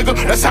my nigga,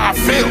 that's how I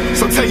feel.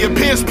 So tell your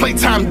peers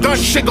playtime done,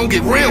 shit gon'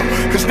 get real.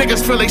 Cause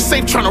niggas feel they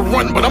safe tryna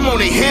run, but I'm on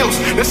their heels.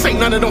 This ain't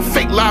none of them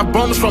fake live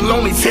bums from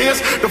Lonely Tears.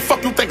 The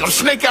fuck you think I'm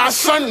Snake Eyes,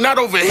 son? Not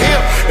over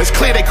here. It's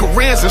clear they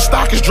careers and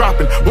stock is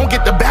dropping. Won't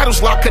get the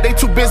battles locked cause they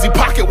too busy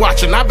pocket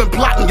watching. I've been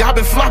plotting, y'all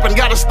been flopping.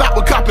 Gotta stop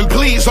with copping,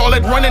 please. All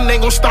that running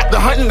ain't gon' stop the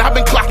hunting. I've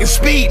been clocking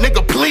speed,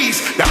 nigga, please.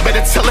 Y'all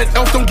better tell that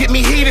elf don't get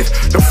me heated.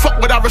 The fuck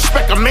would I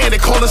respect a man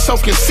that call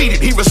himself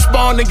conceited? He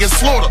respond and get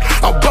slaughtered.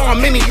 I'll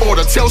bomb any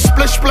order. Tell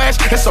Splish Splash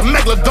it's a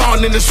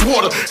megalodon in this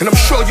water. And I'm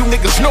sure you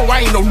niggas know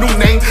I ain't no new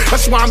name.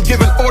 That's why I'm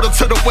giving order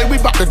to the way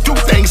we bout to do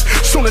things.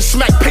 Soon as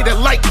Smack pay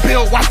that light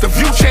bill, watch the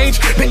view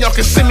change. Then y'all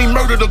can send me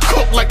murder to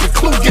cook like the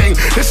Clue game.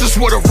 This is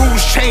where the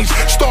rules change.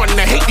 Starting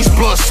to hate these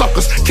blood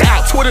suckers.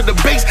 Cal, Twitter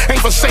debates ain't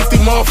for safety,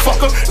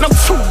 motherfucker. And I'm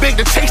too big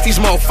to chase these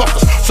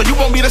motherfuckers. So you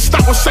want me to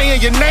stop with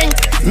saying your name?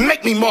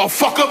 Make me,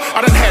 motherfucker.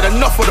 I done had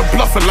enough of the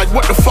bluffing, like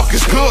what the fuck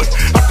is good?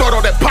 I thought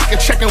all that pocket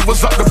checking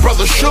was up to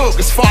Brother Suge.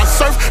 As far as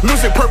surf,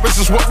 music purpose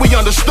is what we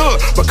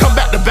understood. But come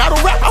back to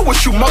battle rap, I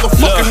wish you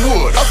motherfucking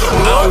would.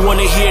 I don't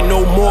wanna hear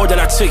no more that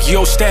I took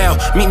your style.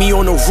 Meet me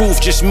on the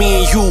roof, just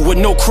me and you with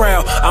no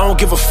crowd. I don't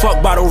give a fuck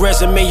about a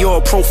resume or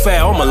a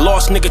profile. I'm a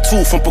lost nigga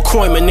too from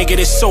Pacoima, nigga,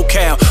 this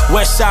SoCal.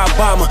 Westside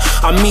Bomber,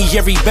 I meet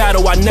every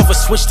battle, I never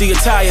switch the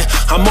attire.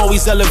 I'm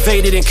always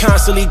elevated and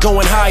constantly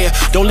going higher.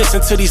 Don't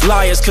listen to these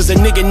liars, cause a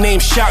nigga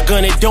named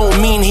Shotgun, it don't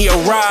mean he a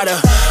rider.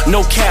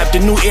 No cap, the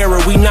new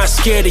era, we not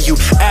scared of you.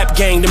 App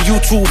gang, them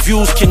YouTube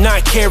views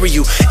cannot carry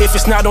you. If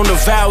it's not on the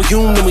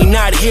volume, then we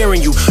not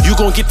hearing you. You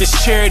gon' get this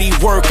charity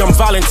work, I'm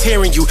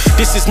volunteering you.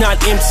 This is not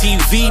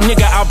MTV,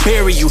 nigga, I'll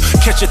bury you.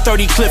 Catch a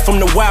 30 clip from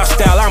the Wild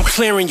Style, I'm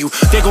clearing you.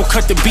 They gon'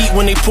 cut the beat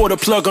when they pour the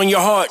plug on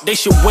your heart. They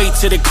should wait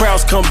till the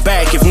crowds come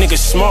back if niggas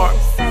smart.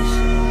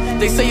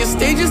 They say your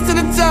stages to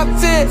the top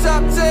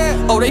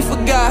 10. Oh, they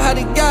forgot how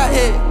they got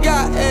here.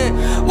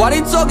 Why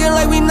they talking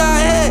like we not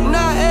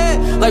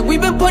here? Like we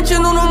been punching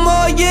on them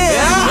all year.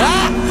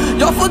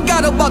 Y'all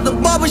forgot about the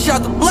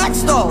barbershop, the black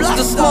stars,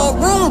 the small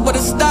room, but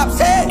it stops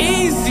here.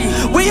 Easy.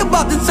 We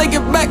about to take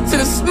it back to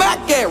the smack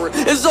era.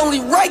 It's only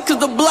right cause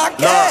the block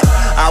had.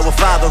 Our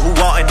Father who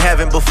art in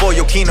heaven, before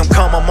your kingdom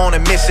come, I'm on a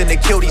mission to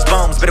kill these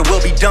bums, but it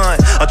will be done.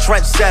 A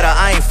trendsetter,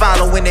 I ain't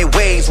following their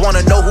ways.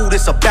 Wanna know who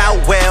this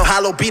about? Well,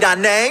 hallowed be thy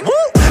name.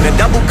 The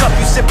double cup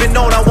you sipping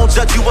on, I won't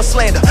judge you or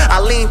slander.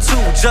 I lean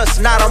too, just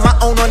not on my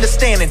own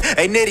understanding.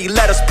 Hey Nitty,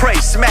 let us pray.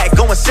 Smack,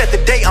 go and set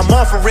the date. I'm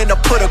offering to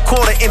put a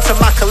quarter into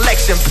my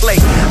collection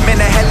plate.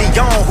 Man, a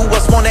hellion who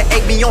was wanna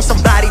egg me on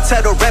somebody.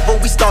 Tell the rebel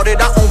we started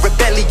our own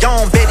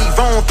rebellion. Betty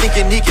wrong,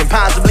 thinking he can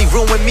possibly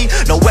ruin me.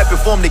 No weapon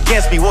formed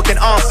against me, what can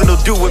Arsenal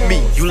do with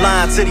me? You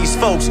lying to these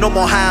folks, no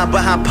more hiding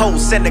behind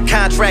posts. Send the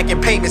contract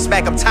and payment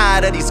smack, I'm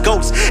tired of these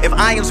ghosts. If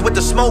I am's with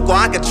the smoke, or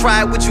I could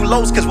try it with you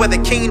lows. Cause whether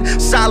King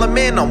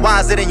Solomon, I'm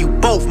wiser than you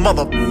both,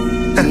 mother.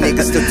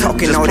 Niggas still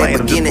talking all that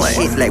beginner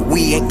shit like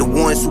we ain't the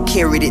ones who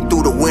carried it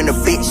through the winter,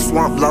 bitch.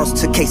 Swamp lost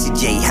to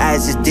KCJ, how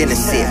is his dinner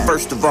set?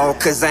 First of all,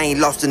 cause I ain't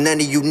lost to none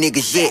of you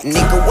niggas yet.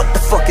 Nigga, what the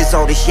fuck is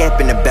all this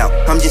yapping about?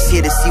 I'm just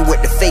here to see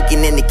what the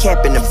faking and the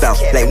capping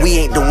about. Like we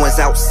ain't the ones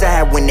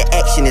outside when the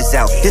action is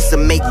out. This'll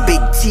make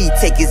Big T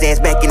take his ass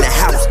back in the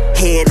house.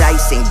 Head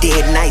ice ain't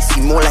dead nice,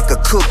 he more like a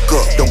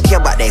cook-up. Don't care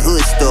about that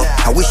hood stuff,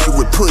 I wish you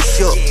would push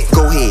up.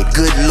 Go ahead,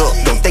 good luck,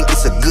 don't think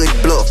it's a good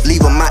bluff.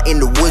 Leave him out in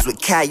the woods with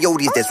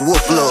coyotes, that's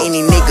wolf love.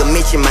 Any nigga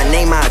mention my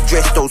name, I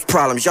address those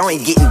problems. Y'all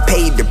ain't getting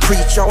paid to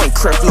preach, y'all ain't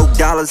Creflo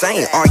dollars.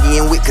 I ain't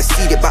arguing with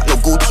conceited about no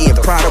Gucci and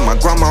Prada. My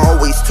grandma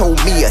always told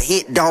me a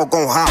hit dog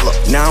gon' holler.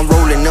 Now I'm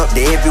rolling up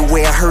to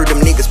everywhere I heard them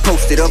niggas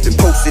posted up and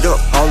posted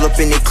up. All up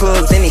in their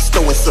clubs and they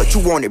stowing such.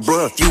 You want it,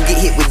 bruh? If you get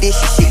hit with this,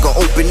 your shit gon'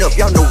 open up.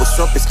 Y'all know what's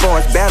up as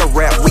far as battle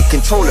rap, we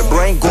control it,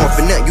 bro. Ain't going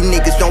for nothing. You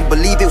niggas don't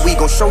believe it, we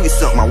gon' show you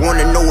something. I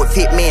wanna know if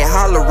Hitman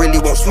Holler really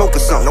won't smoke or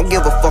something. Don't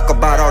give a fuck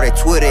about all that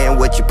Twitter and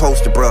what you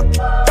posted, bruh.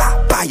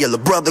 Bye, your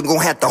little brother gon'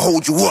 have to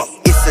hold you up.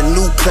 It's a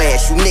new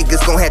class, you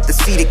niggas gon' have to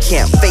see the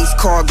camp. Face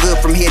card good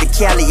from here to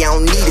Cali, I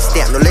don't need a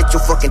stamp. Don't let your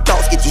fucking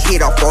thoughts get your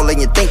head off all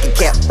in your thinking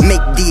cap.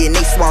 Make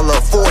DNA swallow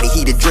a 40,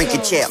 he the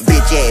drinking chap.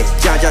 Bitch ass,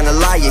 John a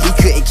liar, he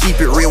couldn't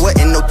keep it real.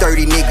 Wasn't no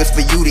 30 niggas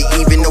for you to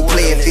even no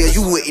play and feel.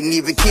 You wouldn't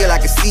even kill,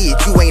 I can see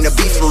it, you ain't a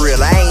beast for real.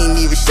 I ain't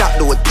even shot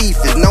to a thief,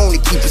 is known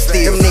to keep it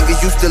still. Them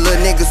niggas used to love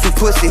niggas who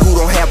pussy, who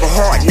don't have a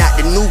heart. Not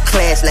the new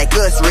class like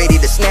us,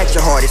 ready to snatch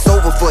your heart. It's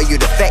over for you,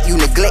 the fact you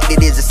neglected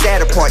is a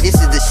sadder part. This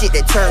is the shit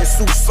that turns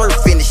Sue Surf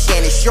into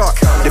Shannon Shark.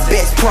 The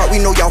best part, we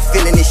know y'all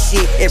feeling this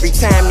shit. Every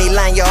time they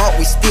line y'all up,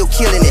 we still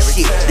killing this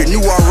shit. The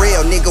new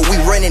RL, nigga, we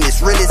running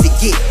as real as it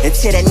get.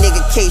 Until that nigga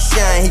K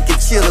shine, he can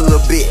chill a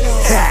little bit.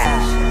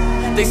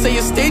 They say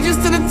your stages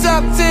to the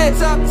top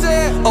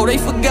 10. Oh, they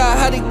forgot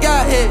how they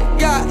got here.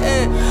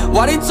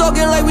 Why they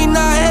talking like we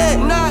not here?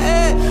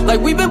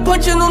 Like we been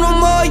punching on them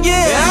all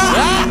year.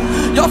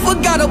 Y'all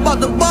forgot about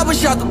the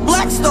barbershop, the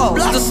black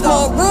stars, the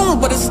small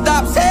room, but it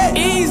stops here.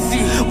 Easy.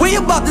 We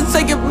about to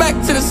take it back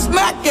to the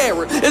smack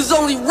era. It's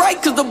only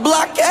right cause the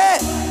block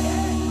had.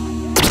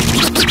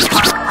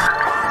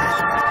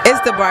 It's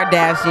the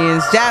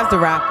Bardashians, Jazz the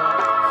Rapper.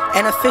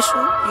 An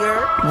official,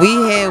 we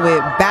here with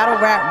Battle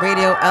Rap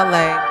Radio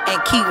LA. And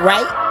keep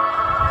right.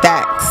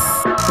 Facts.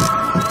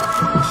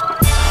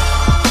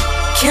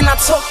 Can I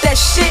talk that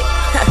shit?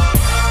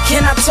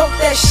 Can I talk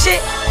that shit?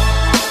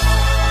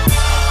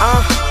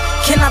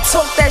 Can I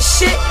talk that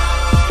shit?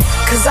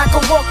 Cause I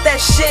can walk that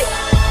shit.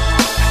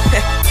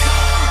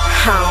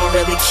 I don't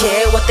really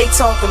care what they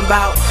talking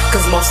about,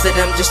 cause most of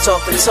them just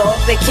talk the talk,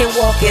 they can't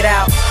walk it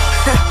out.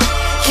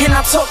 Can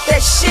I talk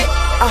that shit?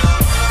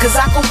 Cause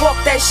I can walk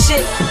that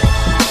shit.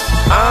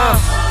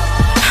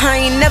 I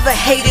ain't never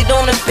hated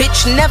on a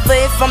bitch, never.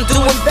 If I'm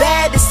doing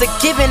bad, it's a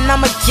given,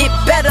 I'ma get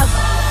better.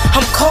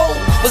 I'm cold,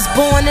 was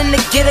born in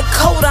the get a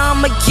cold.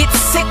 I'ma get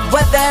sick,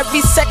 weather every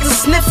second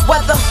sniff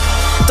weather.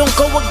 Don't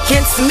go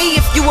against me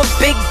if you a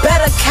big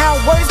better.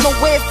 Cowards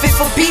nowhere fit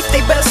for beef, they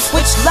better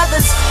switch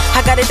leathers.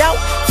 I got it out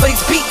for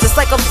these beats, it's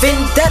like a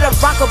vendetta.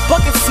 Rock a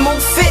bucket,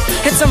 smooth fit,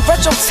 and some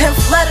retro 10th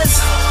letters.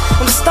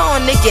 I'm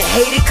starting to get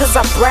hated cause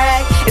I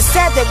brag. It's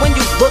sad that when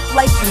you look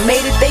like you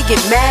made it, they get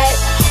mad.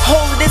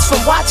 Hold this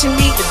from watching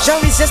me, the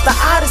journey's just an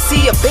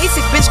odyssey. A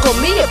basic bitch call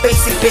me a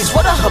basic bitch,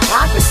 what a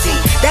hypocrisy.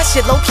 That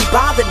shit low-key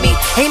bothered me,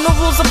 ain't no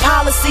rules or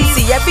policy.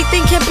 See,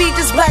 everything can be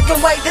just black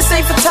and white, this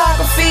ain't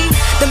photography.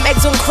 Them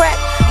eggs on crack,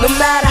 no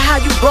matter how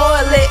you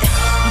boil it.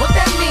 What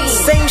that mean?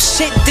 Same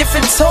shit,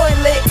 different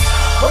toilet.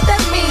 What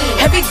that mean?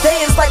 Every day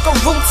is like a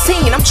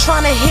routine. I'm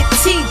trying to hit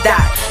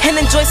T-Dot and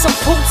enjoy some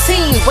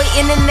poutine.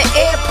 Waiting in the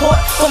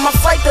airport for my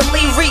flight to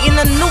leave. Reading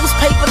the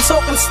newspaper,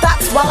 talking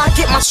stocks while I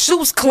get my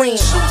shoes clean.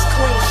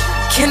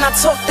 Can I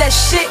talk that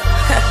shit?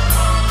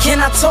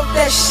 Can I talk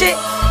that shit?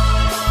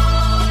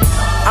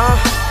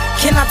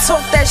 Can I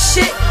talk that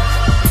shit?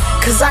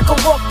 Cause I can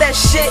walk that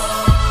shit.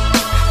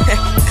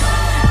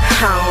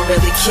 I don't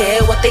really care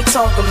what they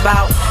talking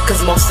about,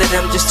 cause most of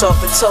them just talk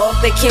the talk,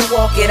 they can't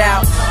walk it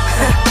out.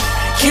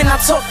 Can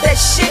I talk that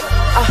shit?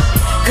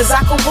 Cause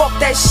I can walk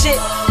that shit.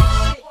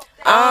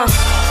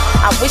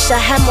 I wish I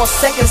had more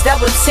seconds that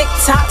would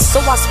tick-tock,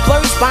 so I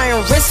splurge buying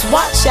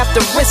wristwatch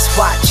after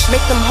wristwatch.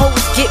 Make them hoes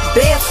get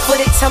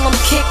barefooted, tell them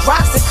kick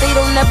rocks. If they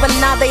don't ever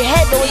nod they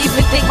head, don't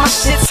even think my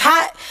shit's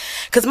hot.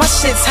 Cause my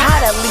shit's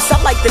hot, at least I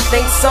like to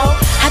think so.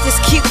 I just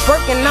keep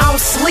working, I don't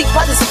sleep,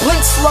 I just blink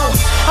slow.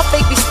 I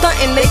fake be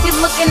stunting, they be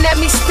looking at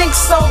me stink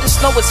so.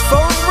 Just know it's for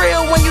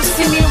real when you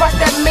see me rock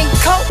that mink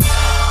coat.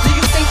 Do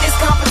you think there's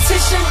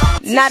competition?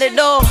 Not at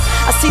all.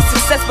 I see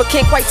success but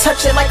can't quite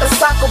touch it like a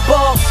soccer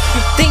ball.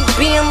 You think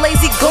being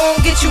lazy gon'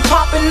 get you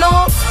popping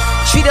off?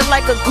 Treat it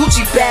like a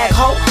Gucci bag,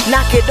 ho.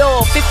 Knock it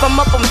off. If I'm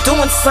up, I'm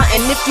doing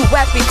something. If you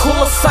act me cool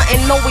or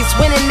something, always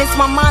winning. It's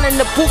my mind in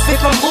the booth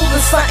if I'm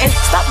losing something.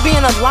 Stop being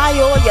a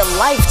liar all your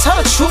life. Tell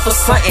the truth or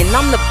something.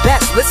 I'm the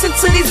best. Listen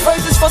to these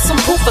verses for some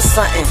proof or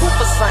something.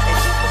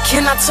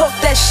 Can I talk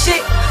that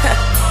shit?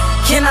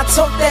 Can I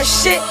talk that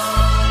shit?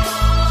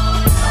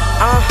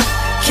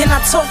 Can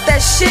I talk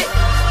that shit?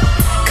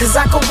 Cause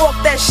I can walk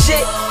that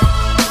shit.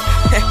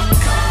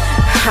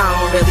 I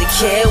don't really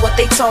care what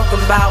they talking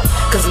about,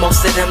 cause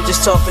most of them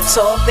just talk the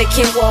talk, they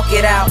can't walk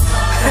it out.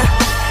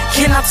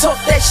 Can I talk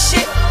that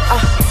shit?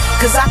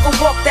 Cause I can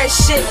walk that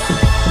shit.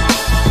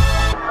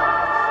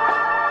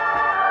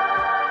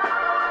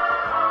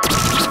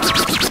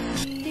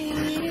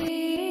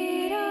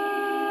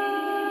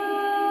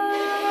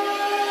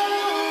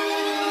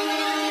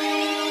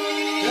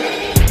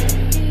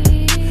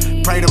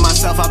 Pray to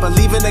myself, I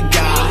believe in a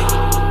God.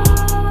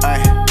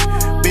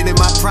 Been in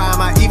my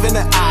prime, I even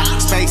the eye.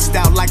 Spaced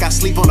out like I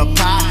sleep on a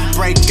pie.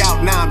 Break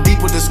out, now I'm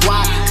deep with the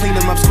squad. Clean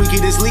them up,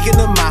 squeaky, this leaking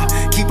the mouth.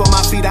 Keep on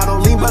my feet, I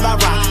don't lean, but I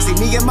rock. See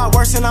me in my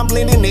worst and I'm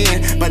blending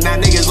in. But now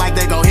niggas like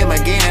they go him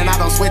again. I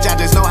don't switch, I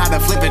just know how to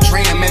flip a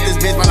trend. Met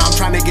this bitch when I'm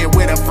trying to get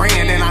with a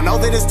friend. And I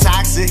know that it's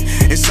toxic,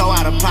 it's so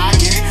out of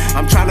pocket.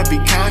 I'm trying to be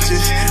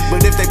conscious.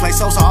 But if they play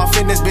so off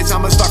in this bitch,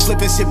 I'ma start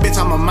flipping shit, bitch,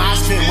 I'm a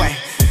mosh pit. Wait.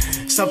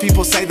 Some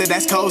people say that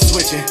that's code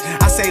switching.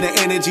 I say the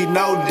energy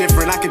no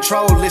different. I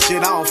control this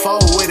shit, I don't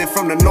fold with it.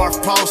 From the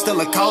North Pole,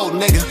 still a cold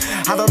nigga.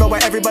 I don't know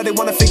where everybody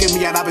wanna figure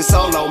me out. I've been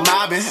solo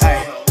mobbing,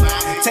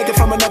 ayy. Take it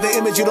from another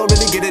image, you don't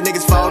really get it,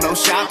 niggas photo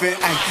shopping,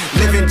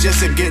 ayy. Living just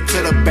to get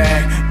to the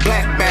bag.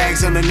 Black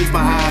bags underneath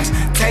my eyes.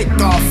 Take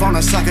off on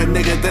a sucker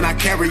nigga, then I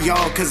carry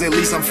on, cause at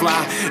least I'm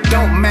fly.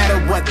 Don't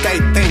matter what they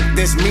think,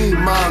 this mean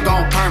mug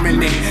on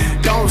permanent.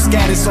 Don't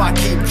scatter so I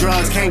keep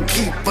drugs, can't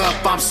keep up,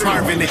 I'm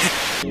swerving it.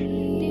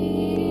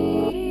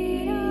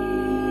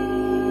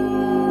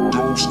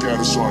 Don't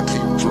scatter so I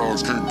keep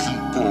drugs, can't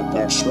keep up,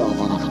 I'm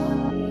swerving it.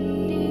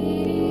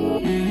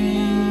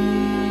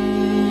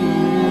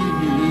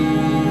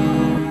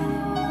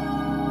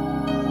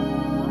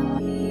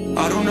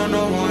 I do not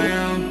know who I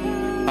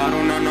am. I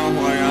do not know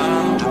who I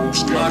am. Don't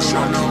scatter so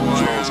I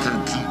keep drugs,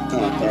 can't keep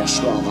up, I'm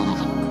swerving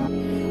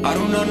it. I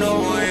do not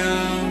know who I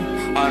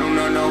am. I do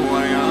not know who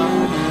I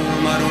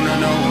am. I do not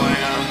know who I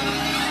am.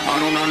 I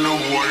do not know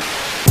who I am.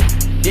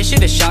 This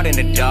shit is shot in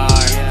the dark.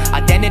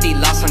 Identity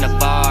lost on the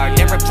bar.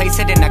 Then replace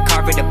it and I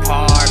carve it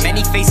apart.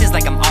 Many faces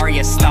like I'm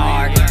Arya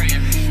Stark.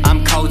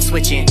 I'm code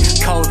switching,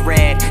 code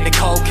red, the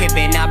code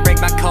kipping. I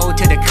break my code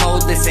to the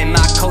code listen.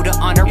 My code of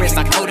honor is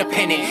my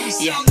codependent.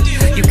 Yeah,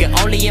 you can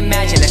only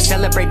imagine. Let's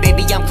celebrate,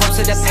 baby, I'm close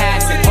to the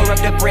past. And pour up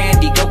the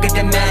brandy, go get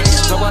the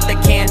matches. Blow out the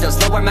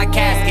candles, lower my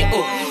casket.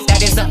 Ooh,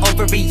 that is an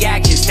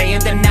overreaction. Stay in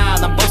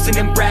denial, I'm boasting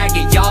and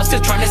bragging. Y'all still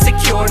trying to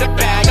secure the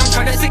bag. I'm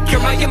trying to secure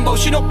my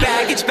emotional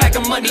baggage. Bag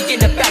of money in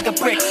a bag of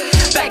bricks.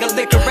 Bag of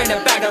liquor in a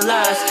bag of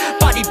lies.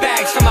 Body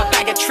bags from my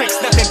bag of tricks.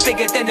 Nothing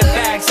bigger than the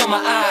bags on my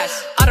eyes.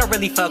 I don't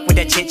really fuck with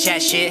that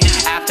chit-chat shit.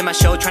 After my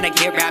show, tryna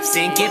get raps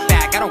in. Get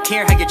back, I don't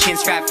care how your chin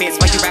strap fits.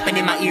 Why you rapping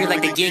in my ear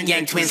like the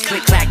yin-yang twins?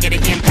 Click, clack, get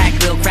an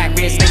impact, will crack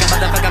wrist. Make a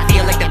motherfucker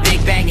feel like the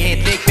Big Bang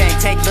hit. Big Bang,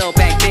 take little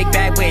bang, big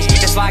bad wish.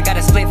 That's why I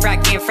gotta split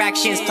frack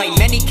infractions. Play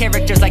many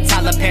characters like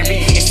Tyler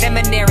Perry. In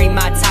seminary,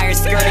 my tires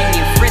skirting.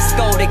 In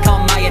Frisco, they call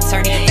my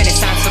attorney. Then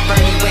it's time for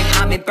Bernie when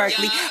I'm in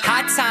Berkeley.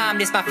 Hot time,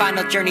 this my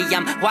final journey.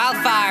 I'm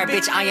wildfire,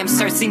 bitch, I am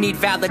Cersei. Need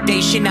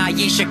validation,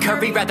 Ayesha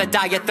Curry. Rather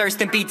die of thirst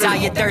than be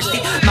diet thirsty.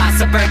 My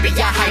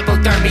suburbia,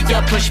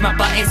 hypothermia. Push my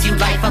buttons, you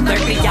life alert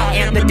me. I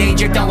am the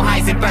danger, don't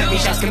Heisenberg me.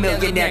 Just a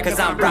millionaire, cause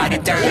I'm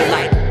riding dirty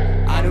like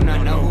I do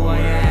not know who I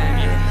am,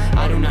 yeah.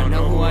 I do not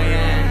know who I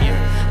am,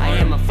 yeah. I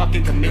am a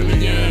fucking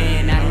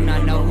chameleon. I do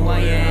not know who I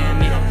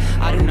am, yeah.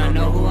 I do not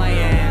know who I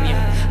am,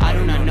 yeah. I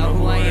do not know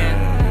who I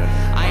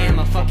am. I am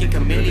a fucking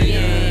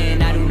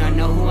chameleon. I do not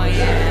know who I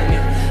am,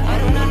 yeah. I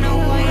do not know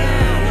who I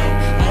am,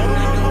 yeah. I do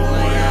not know who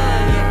I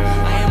am,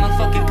 yeah. I am a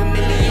fucking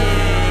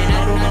chameleon.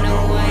 I do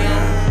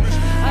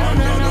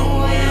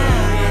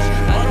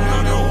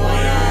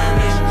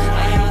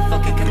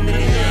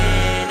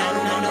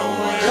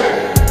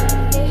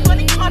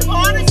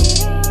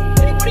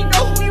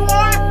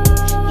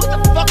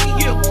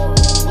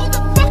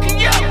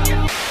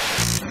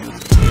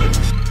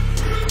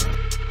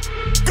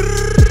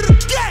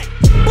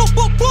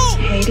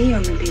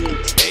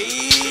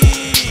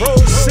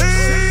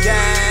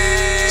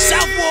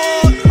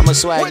I'ma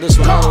swag this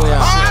one all the way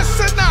out.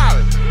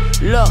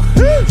 Look,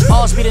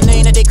 Oz be the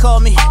name that they call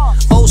me.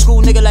 Old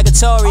school nigga like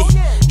Atari.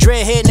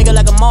 Dreadhead nigga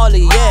like a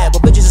Marley, yeah.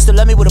 But bitches still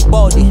love me with a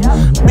baldy.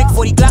 Big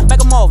 40 Glock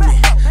back a Marvin.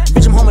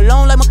 Bitch, I'm home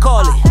alone like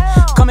Macaulay.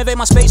 Come invade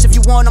my space if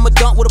you want, I'ma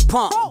dunk with a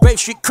pump. Brave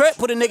Street crib,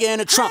 put a nigga in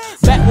the trunk.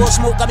 Backwood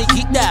smoke got me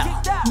geeked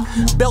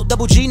out. Belt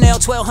double G now,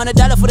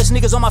 $1,200 for this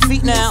niggas on my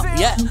feet now.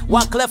 Yeah,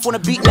 walk left on the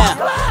beat now.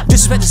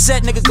 Disrespect the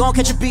set, nigga, gon'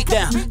 catch a beat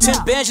down.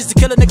 10 bands just to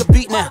kill a nigga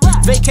beat now.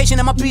 Vacation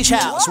at my beach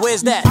house,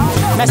 where's that?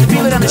 Master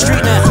Dealer down the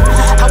street now.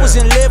 I was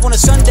in live on a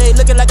Sunday,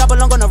 looking like I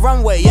belong on the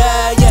runway.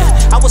 Yeah,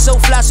 yeah. I was so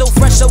fly, so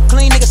fresh, so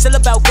clean, nigga, still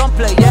about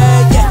gunplay.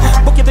 Yeah,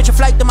 yeah. Book your bitch a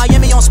flight to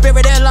Miami on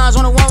Spirit Airlines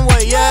on a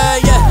one-way. Yeah,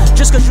 yeah.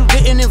 Just cause you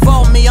didn't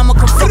involve me, I'ma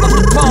come fuck up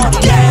the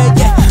party. Yeah,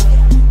 yeah.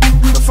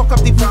 Don't fuck up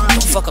the party.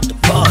 Don't fuck up the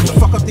party. Don't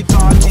fuck up the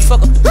party. Don't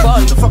fuck up the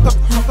party. Don't fuck up the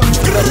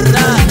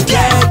party.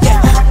 Yeah,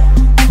 yeah.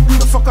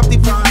 Don't fuck up the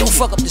party. Don't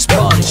fuck up this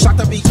party. Shot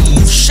to be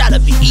easy. Shot to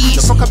be easy.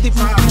 Don't fuck up the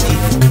party.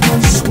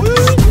 Sweet.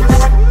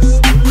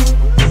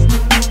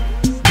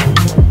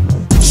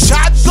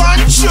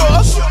 Shotgun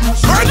shots.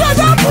 Murder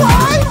that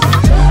boy.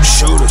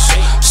 Shooters,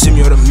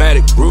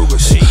 semi-automatic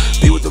Rugers.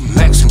 Be with the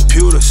max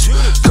computers.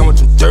 Come with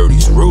them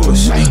 30s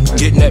rulers.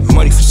 Getting that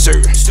money for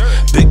certain.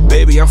 Big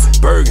baby, I'm from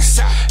Bergen.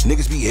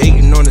 Niggas be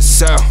hating on the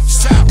South.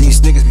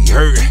 These niggas be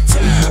hurting.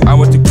 I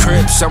want the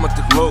Crips, I want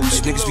the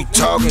Lows. Niggas be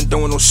talking,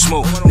 don't want no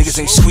smoke. Niggas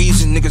ain't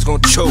squeezing, niggas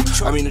gon' choke.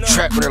 I mean the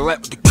trap with a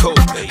lap with the coat.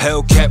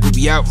 Hellcat will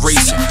be out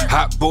racing.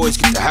 Hot boys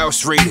get the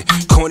house raided.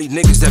 Corny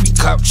niggas that be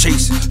cop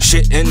chasing.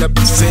 Shit end up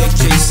in fair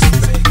cases.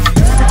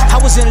 I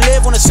was in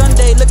live on a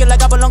Sunday, looking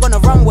like I belong on the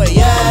runway.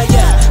 Yeah,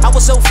 yeah. I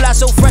was so fly,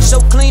 so fresh, so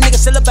clean, nigga,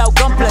 still about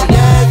gunplay.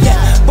 Yeah,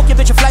 yeah. Book your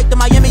bitch a flight to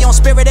Miami on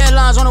Spirit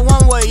Airlines on a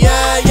one-way.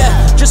 Yeah,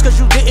 yeah. Just cause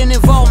you didn't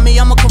involve me,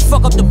 I'ma come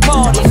fuck up the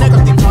party,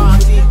 nigga.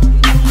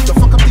 Don't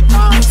fuck up the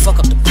party. Don't fuck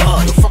up the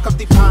party. Don't fuck up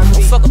the party.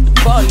 Don't fuck up the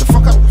party. Don't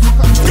fuck up the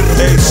party.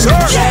 Hey, sir.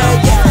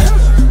 Yeah, yeah.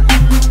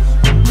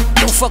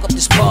 Don't fuck up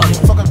this party.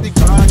 Fuck up the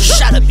party.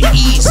 Shot to be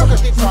easy. Fuck up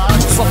the party.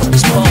 Don't fuck up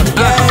this party.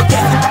 Yeah,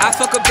 yeah. I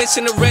fuck a bitch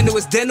in the rental,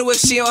 it's dinner if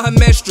she on her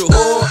menstrual.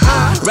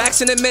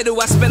 Racks in the middle,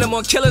 I spend them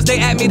on killers, they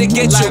at me to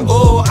get you.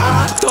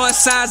 Throwing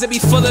signs that be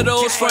full of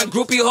those. Front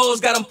groupie hoes,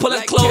 got them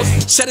pulling close.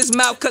 Shut his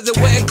mouth cause it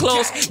wouldn't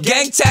close.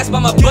 Gang task by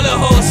my bullet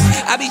holes.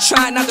 I be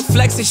trying not to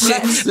flex and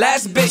shit.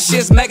 Last bitch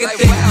is mega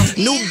thick.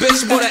 New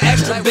bitch want an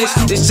extra bitch.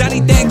 This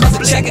Johnny thing cause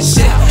the check and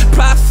shit.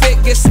 Profit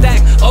get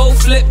stacked, old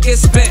flip get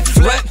spent.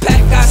 Rent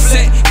pack got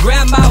sent.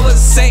 Grandma was a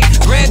saint,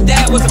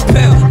 granddad was a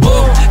pimp.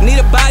 Ooh, need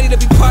a body to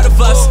be part of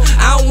us.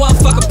 I don't want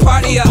fuck a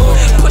party up.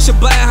 Push a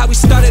button how we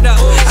started up.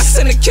 I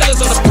send the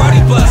killers on the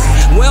party bus.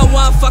 We don't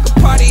want fuck a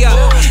party up.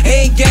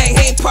 He ain't gang,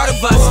 he ain't part of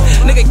us.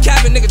 Nigga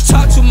capping, nigga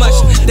talk too much.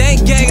 They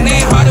ain't gang, they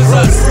ain't hard as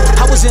us.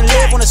 I was in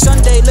live on a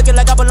Sunday, looking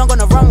like I belong on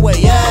the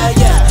runway. Yeah,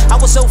 yeah. I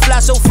was so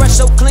fly, so fresh,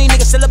 so clean,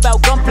 nigga, still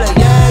about gunplay.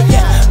 Yeah,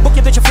 yeah. Book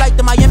your bitch a flight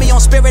to Miami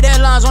on Spirit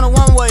Airlines on a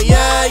one-way.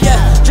 Yeah,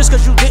 yeah. Just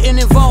cause you didn't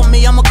involve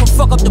me, I'ma come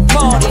fuck up the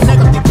party,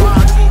 nigga.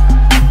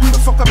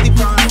 Don't fuck up the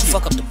party. Don't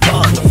fuck up the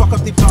party. Don't fuck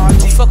up the party.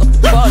 Don't fuck up the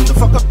party. Don't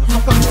fuck up the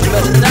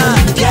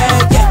party.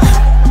 Yeah, yeah.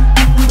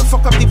 Don't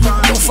fuck up the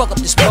party. Don't fuck up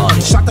this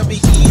party. Shot to be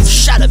easy.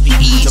 Shot to be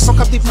easy. Don't fuck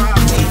up the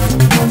party.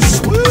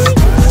 Sweet.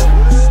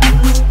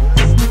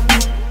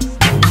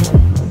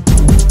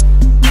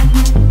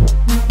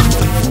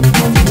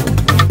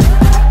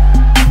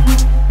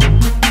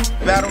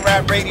 Battle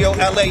Rap Radio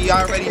LA, you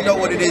already know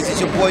what it is. It's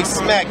your boy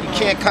Smack. You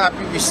can't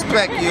copy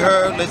respect, you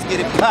heard? Let's get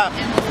it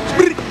poppin'.